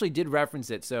 They actually did reference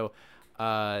it, so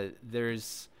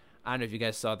there's... I don't know if you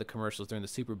guys saw the commercials during the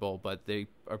Super Bowl, but they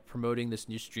are promoting this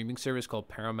new streaming service called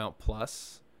Paramount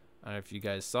Plus. I don't know if you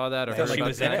guys saw that or heard she about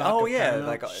was that. in it? Oh yeah,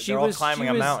 Paramount? like She they're all was- climbing she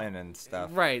a was- mountain and stuff.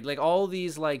 Right, like all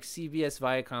these like CBS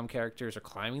Viacom characters are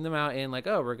climbing the mountain. Like,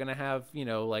 oh, we're gonna have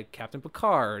like Captain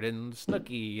Picard and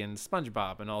Snooki and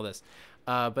SpongeBob and all this.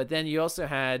 But then you also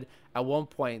had at one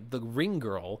point the Ring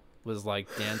Girl was like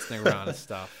dancing around and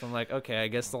stuff. I'm like, okay, I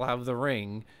guess they'll have the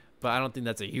ring, but I don't think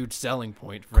that's a huge selling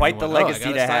point. For Quite the anyone. legacy I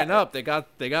gotta to sign have. up. They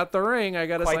got the ring. I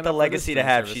gotta sign Quite up the for legacy this to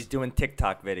have. service. She's doing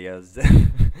TikTok videos.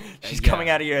 She's Yeah, coming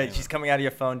out of your. yeah. She's coming out of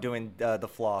your phone doing the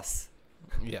floss.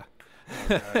 Yeah.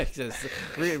 Just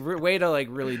way to like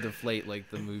really deflate like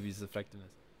the movie's effectiveness.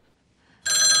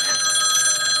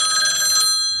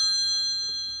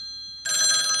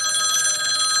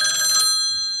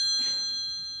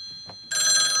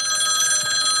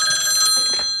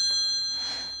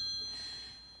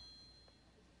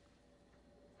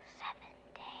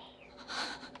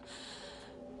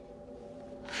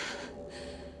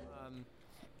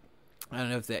 I don't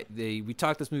know if we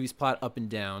talked this movie's plot up and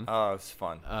down. Oh, it's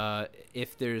fun.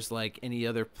 If there's like any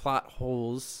other plot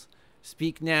holes,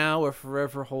 speak now or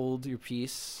forever hold your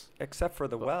peace. Except for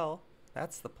the well.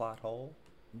 That's the plot hole.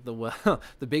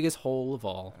 The biggest hole of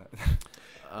all.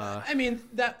 I mean,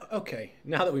 okay.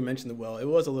 Now that we mentioned the well, it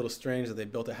was a little strange that they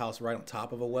built a house right on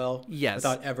top of a well. Yes.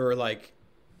 Without ever like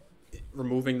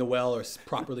removing the well or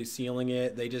properly sealing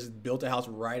it. They just built a house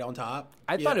right on top.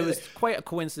 I thought it was quite a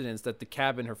coincidence that the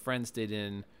cabin her friend stayed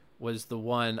in was the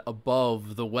one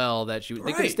above the well that they could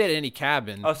have Right. stayed at any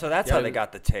cabin. Oh, so that's Yeah. how they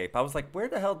got the tape. I was like, where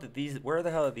the hell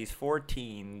are these 4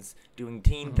 teens doing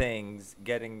teen things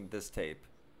getting this tape?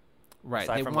 Right.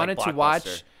 Aside They from, wanted like, to Blockbuster.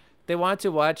 watch.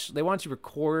 They wanted to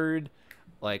record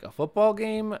like a football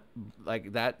game.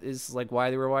 Like that is like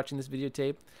why they were watching this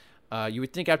videotape. You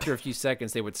would think after a few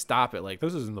seconds they would stop it. Like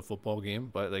this isn't the football game,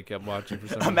 but they kept watching for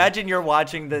some reason. Imagine you're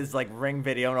watching this like Ring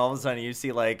video and all of a sudden you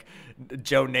see like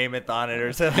Joe Namath on it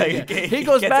or something. Like, He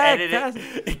goes gets back, Edited, pass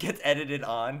it gets edited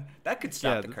on. That could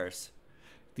stop Yeah, the curse.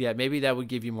 Yeah, maybe that would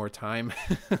give you more time.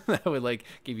 That would like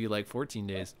give you like 14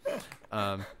 days.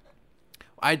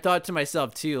 I thought to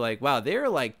myself too, like, wow, they're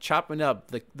like chopping up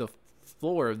the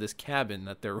floor of this cabin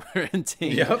that they're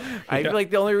renting. Yep. I feel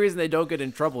like the only reason they don't get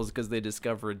in trouble is because they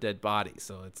discover a dead body.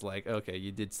 So it's like, okay,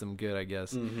 you did some good, I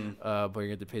guess, but you're going to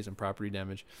have to pay some property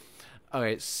damage. All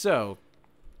right, so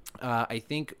I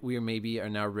think we are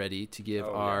now ready to give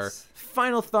our yes.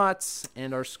 final thoughts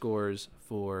and our scores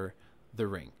for The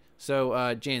Ring.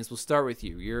 So, James, we'll start with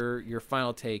you. Your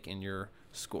final take and your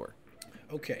score.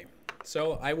 Okay,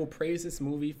 so I will praise this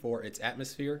movie for its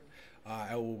atmosphere.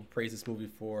 I will praise this movie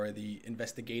for the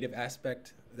investigative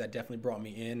aspect that definitely brought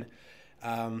me in.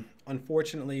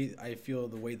 Unfortunately, I feel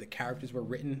the way the characters were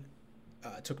written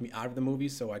took me out of the movie,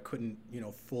 so I couldn't,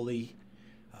 fully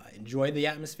enjoy the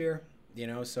atmosphere.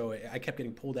 So I kept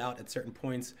getting pulled out at certain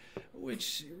points,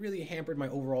 which really hampered my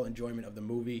overall enjoyment of the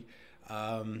movie.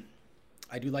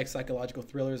 I do like psychological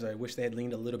thrillers. I wish they had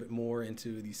leaned a little bit more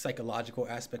into the psychological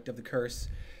aspect of the curse.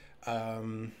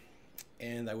 And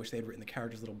I wish they had written the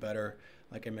characters a little better,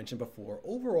 like I mentioned before.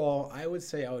 Overall, I would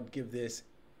say I would give this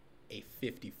a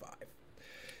 55.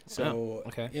 So,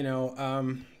 okay. There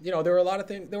were a lot of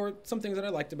things. There were some things that I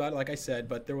liked about it, like I said,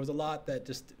 but there was a lot that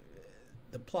just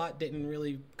the plot didn't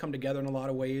really come together in a lot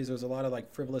of ways. There was a lot of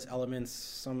like frivolous elements.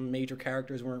 Some major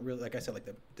characters weren't really, like I said, like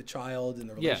the child and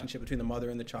the relationship between the mother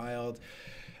and the child.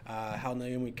 How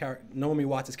Naomi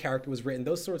Watts' character was written.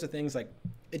 Those sorts of things. Like,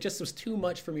 it just was too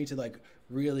much for me to like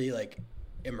really like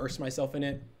immerse myself in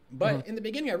it. But in the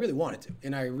beginning, I really wanted to,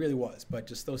 and I really was. But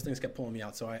just those things kept pulling me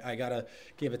out. So I gotta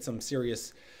give it some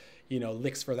serious,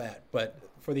 licks for that. But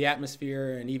for the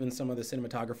atmosphere and even some of the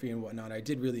cinematography and whatnot, I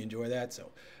did really enjoy that.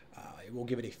 So I will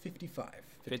give it a 55.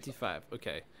 55.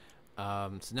 Okay.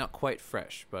 So not quite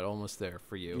fresh, but almost there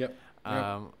for you. Yep.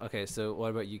 Okay. So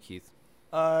what about you, Keith?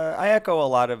 I echo a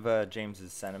lot of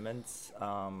James's sentiments.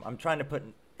 I'm trying to put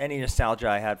any nostalgia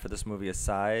I had for this movie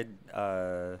aside.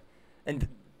 And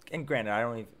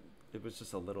granted, it was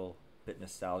just a little bit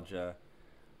nostalgia.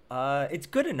 It's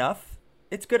good enough.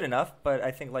 But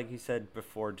I think, like you said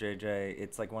before, JJ,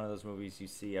 it's like one of those movies you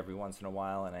see every once in a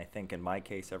while, and I think in my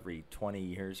case every 20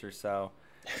 years or so.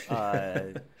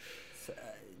 I'm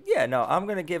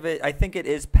going to give it, I think it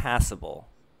is passable,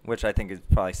 which I think is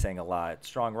probably saying a lot.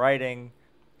 Strong writing,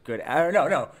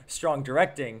 strong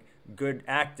directing, good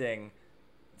acting,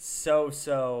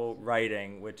 so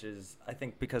writing, which is, I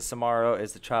think, because Samara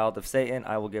is the child of Satan,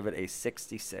 I will give it a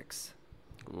 66.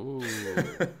 Ooh.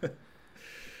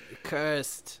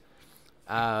 Cursed.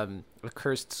 A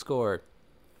cursed score.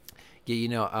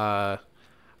 Yeah,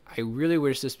 I really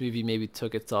wish this movie maybe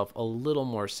took itself a little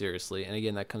more seriously. And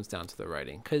again, that comes down to the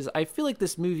writing. Because I feel like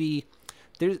this movie,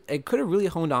 it could have really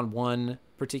honed on one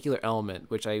particular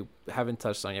element, which I haven't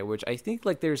touched on yet, which I think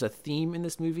like there's a theme in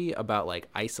this movie about like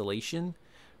isolation,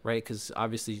 right? Because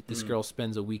obviously this girl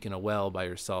spends a week in a well by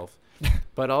herself.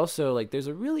 But also, like, there's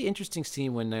a really interesting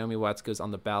scene when Naomi Watts goes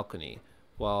on the balcony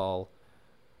while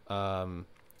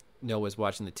Noah's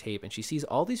watching the tape, and she sees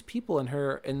all these people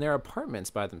in their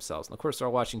apartments by themselves. And of course, they're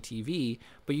all watching TV,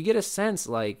 but you get a sense,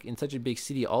 like, in such a big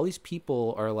city, all these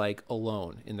people are like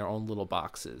alone in their own little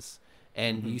boxes.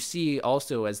 And you see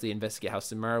also, as they investigate, how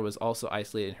Samara was also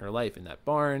isolated in her life in that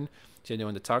barn. She had no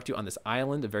one to talk to on this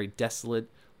island, a very desolate,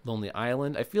 lonely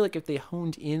island. I feel like if they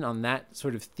honed in on that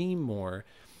sort of theme more,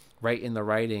 right, in the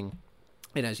writing,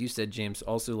 and as you said, James,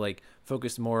 also like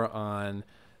focused more on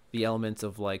the elements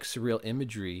of like surreal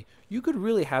imagery, you could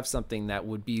really have something that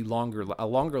would be a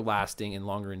longer lasting and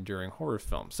longer enduring horror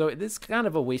film. So it is kind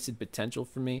of a wasted potential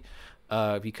for me,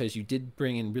 because you did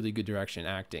bring in really good direction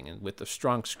and acting, and with a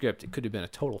strong script, it could have been a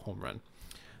total home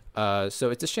run. So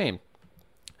it's a shame.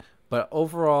 But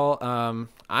overall,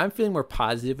 I'm feeling more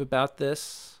positive about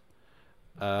this.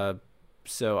 So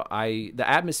the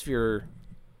atmosphere,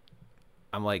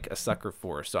 I'm like a sucker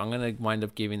for. So I'm going to wind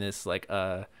up giving this like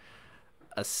a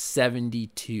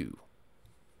 72.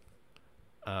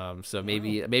 So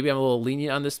maybe I'm a little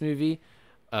lenient on this movie.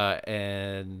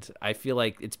 And I feel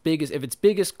like if its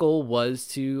biggest goal was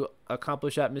to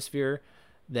accomplish atmosphere,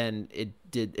 then it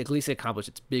did at least accomplish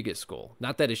its biggest goal.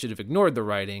 Not that it should have ignored the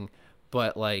writing,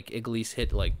 but like at least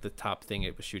hit like the top thing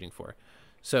it was shooting for.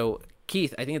 So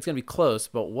Keith, I think it's going to be close,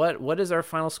 but what is our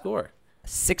final score?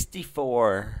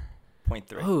 64.3.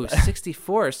 Oh,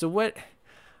 64. So what?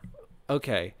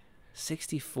 Okay,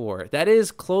 64. That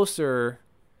is closer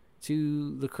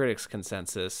to the critics'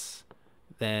 consensus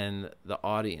than the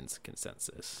audience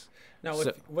consensus. Now,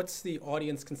 what's the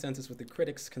audience consensus with the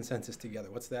critics' consensus together?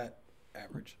 What's that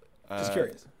average? Just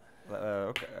curious.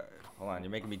 Okay, hold on.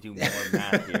 You're making me do more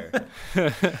math here.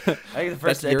 I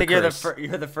think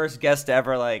you're the first guest to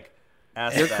ever like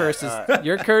ask your that.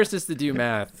 Your curse is to do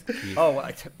math. Keith. Oh,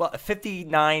 well,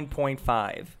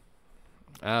 59.5.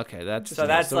 Okay,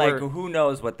 that's like who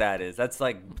knows what that is. That's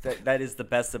like that is the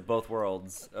best of both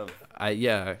worlds of.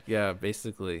 Yeah,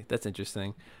 basically that's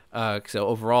interesting. So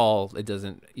overall, it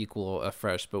doesn't equal a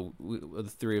fresh, but the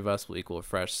three of us will equal a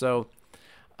fresh. So,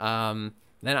 then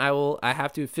I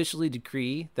have to officially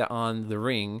decree that on The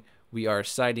Ring we are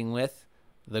siding with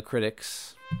the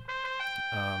critics.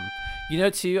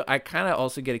 Too, I kind of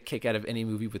also get a kick out of any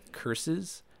movie with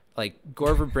curses. Like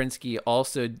Gore Verbinski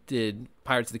also did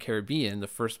Pirates of the Caribbean. The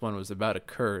first one was about a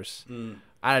curse.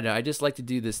 I don't know. I just like to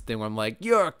do this thing where I'm like,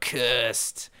 you're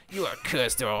cursed. You are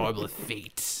cursed or horrible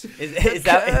fate. Is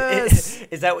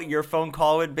that what your phone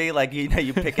call would be? Like, you know,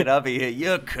 you pick it up and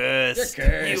you're cursed. You're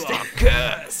cursed. You are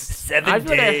cursed. 7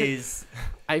 days.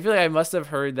 I feel like I must have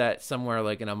heard that somewhere,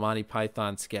 like in a Monty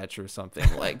Python sketch or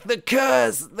something. Like, the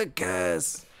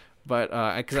curse. But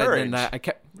I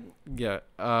kept, yeah.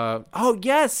 Oh,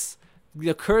 yes.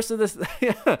 The curse of this.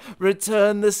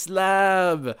 Return the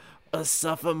slab.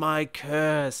 Suffer my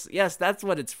curse. Yes, that's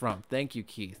what it's from. Thank you,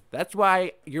 Keith. That's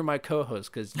why you're my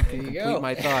co-host, because you can complete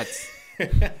my thoughts.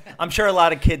 I'm sure a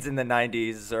lot of kids in the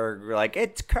 90s are like,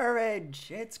 it's courage.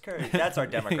 It's courage. That's our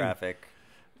demographic.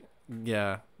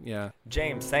 Yeah.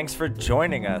 James, thanks for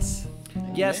joining us.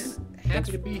 Yes.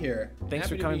 Happy to be here. Thanks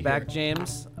for coming back,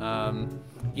 James.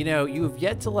 You know, you have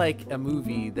yet to like a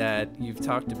movie that you've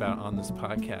talked about on this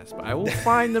podcast, but I will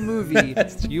find the movie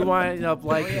you wind up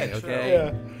liking. Okay,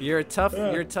 Yeah. You're a tough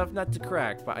nut to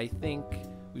crack, but I think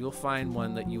we will find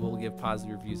one that you will give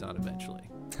positive reviews on eventually.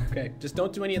 Okay, just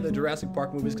don't do any of the Jurassic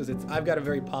Park movies because I've got a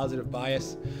very positive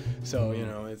bias, so you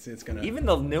know it's gonna. Even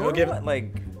the newer one,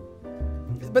 like.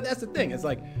 But that's the thing. It's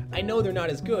like I know they're not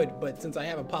as good, but since I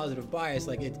have a positive bias,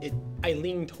 like I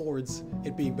lean towards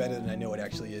it being better than I know it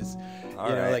actually is.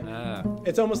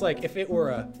 It's almost like if it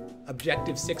were a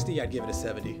objective 60, I'd give it a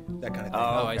 70. That kind of thing.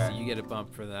 Oh, I see. You get a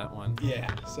bump for that one.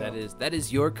 Yeah. So. That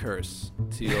is your curse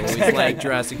to always like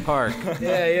Jurassic Park.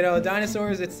 Yeah, you know,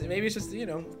 dinosaurs. It's just a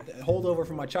holdover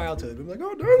from my childhood. I'm like,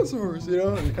 oh, dinosaurs,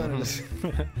 and kind of just.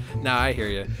 No, I hear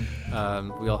you.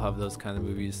 We all have those kind of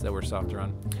movies that we're softer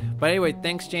on. But anyway,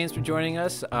 thanks, James, for joining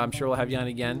us. I'm sure we'll have you on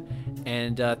again.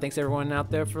 And thanks, everyone out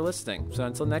there, for listening. So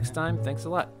until next time, thanks a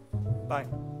lot. Bye.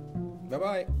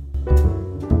 Bye-bye.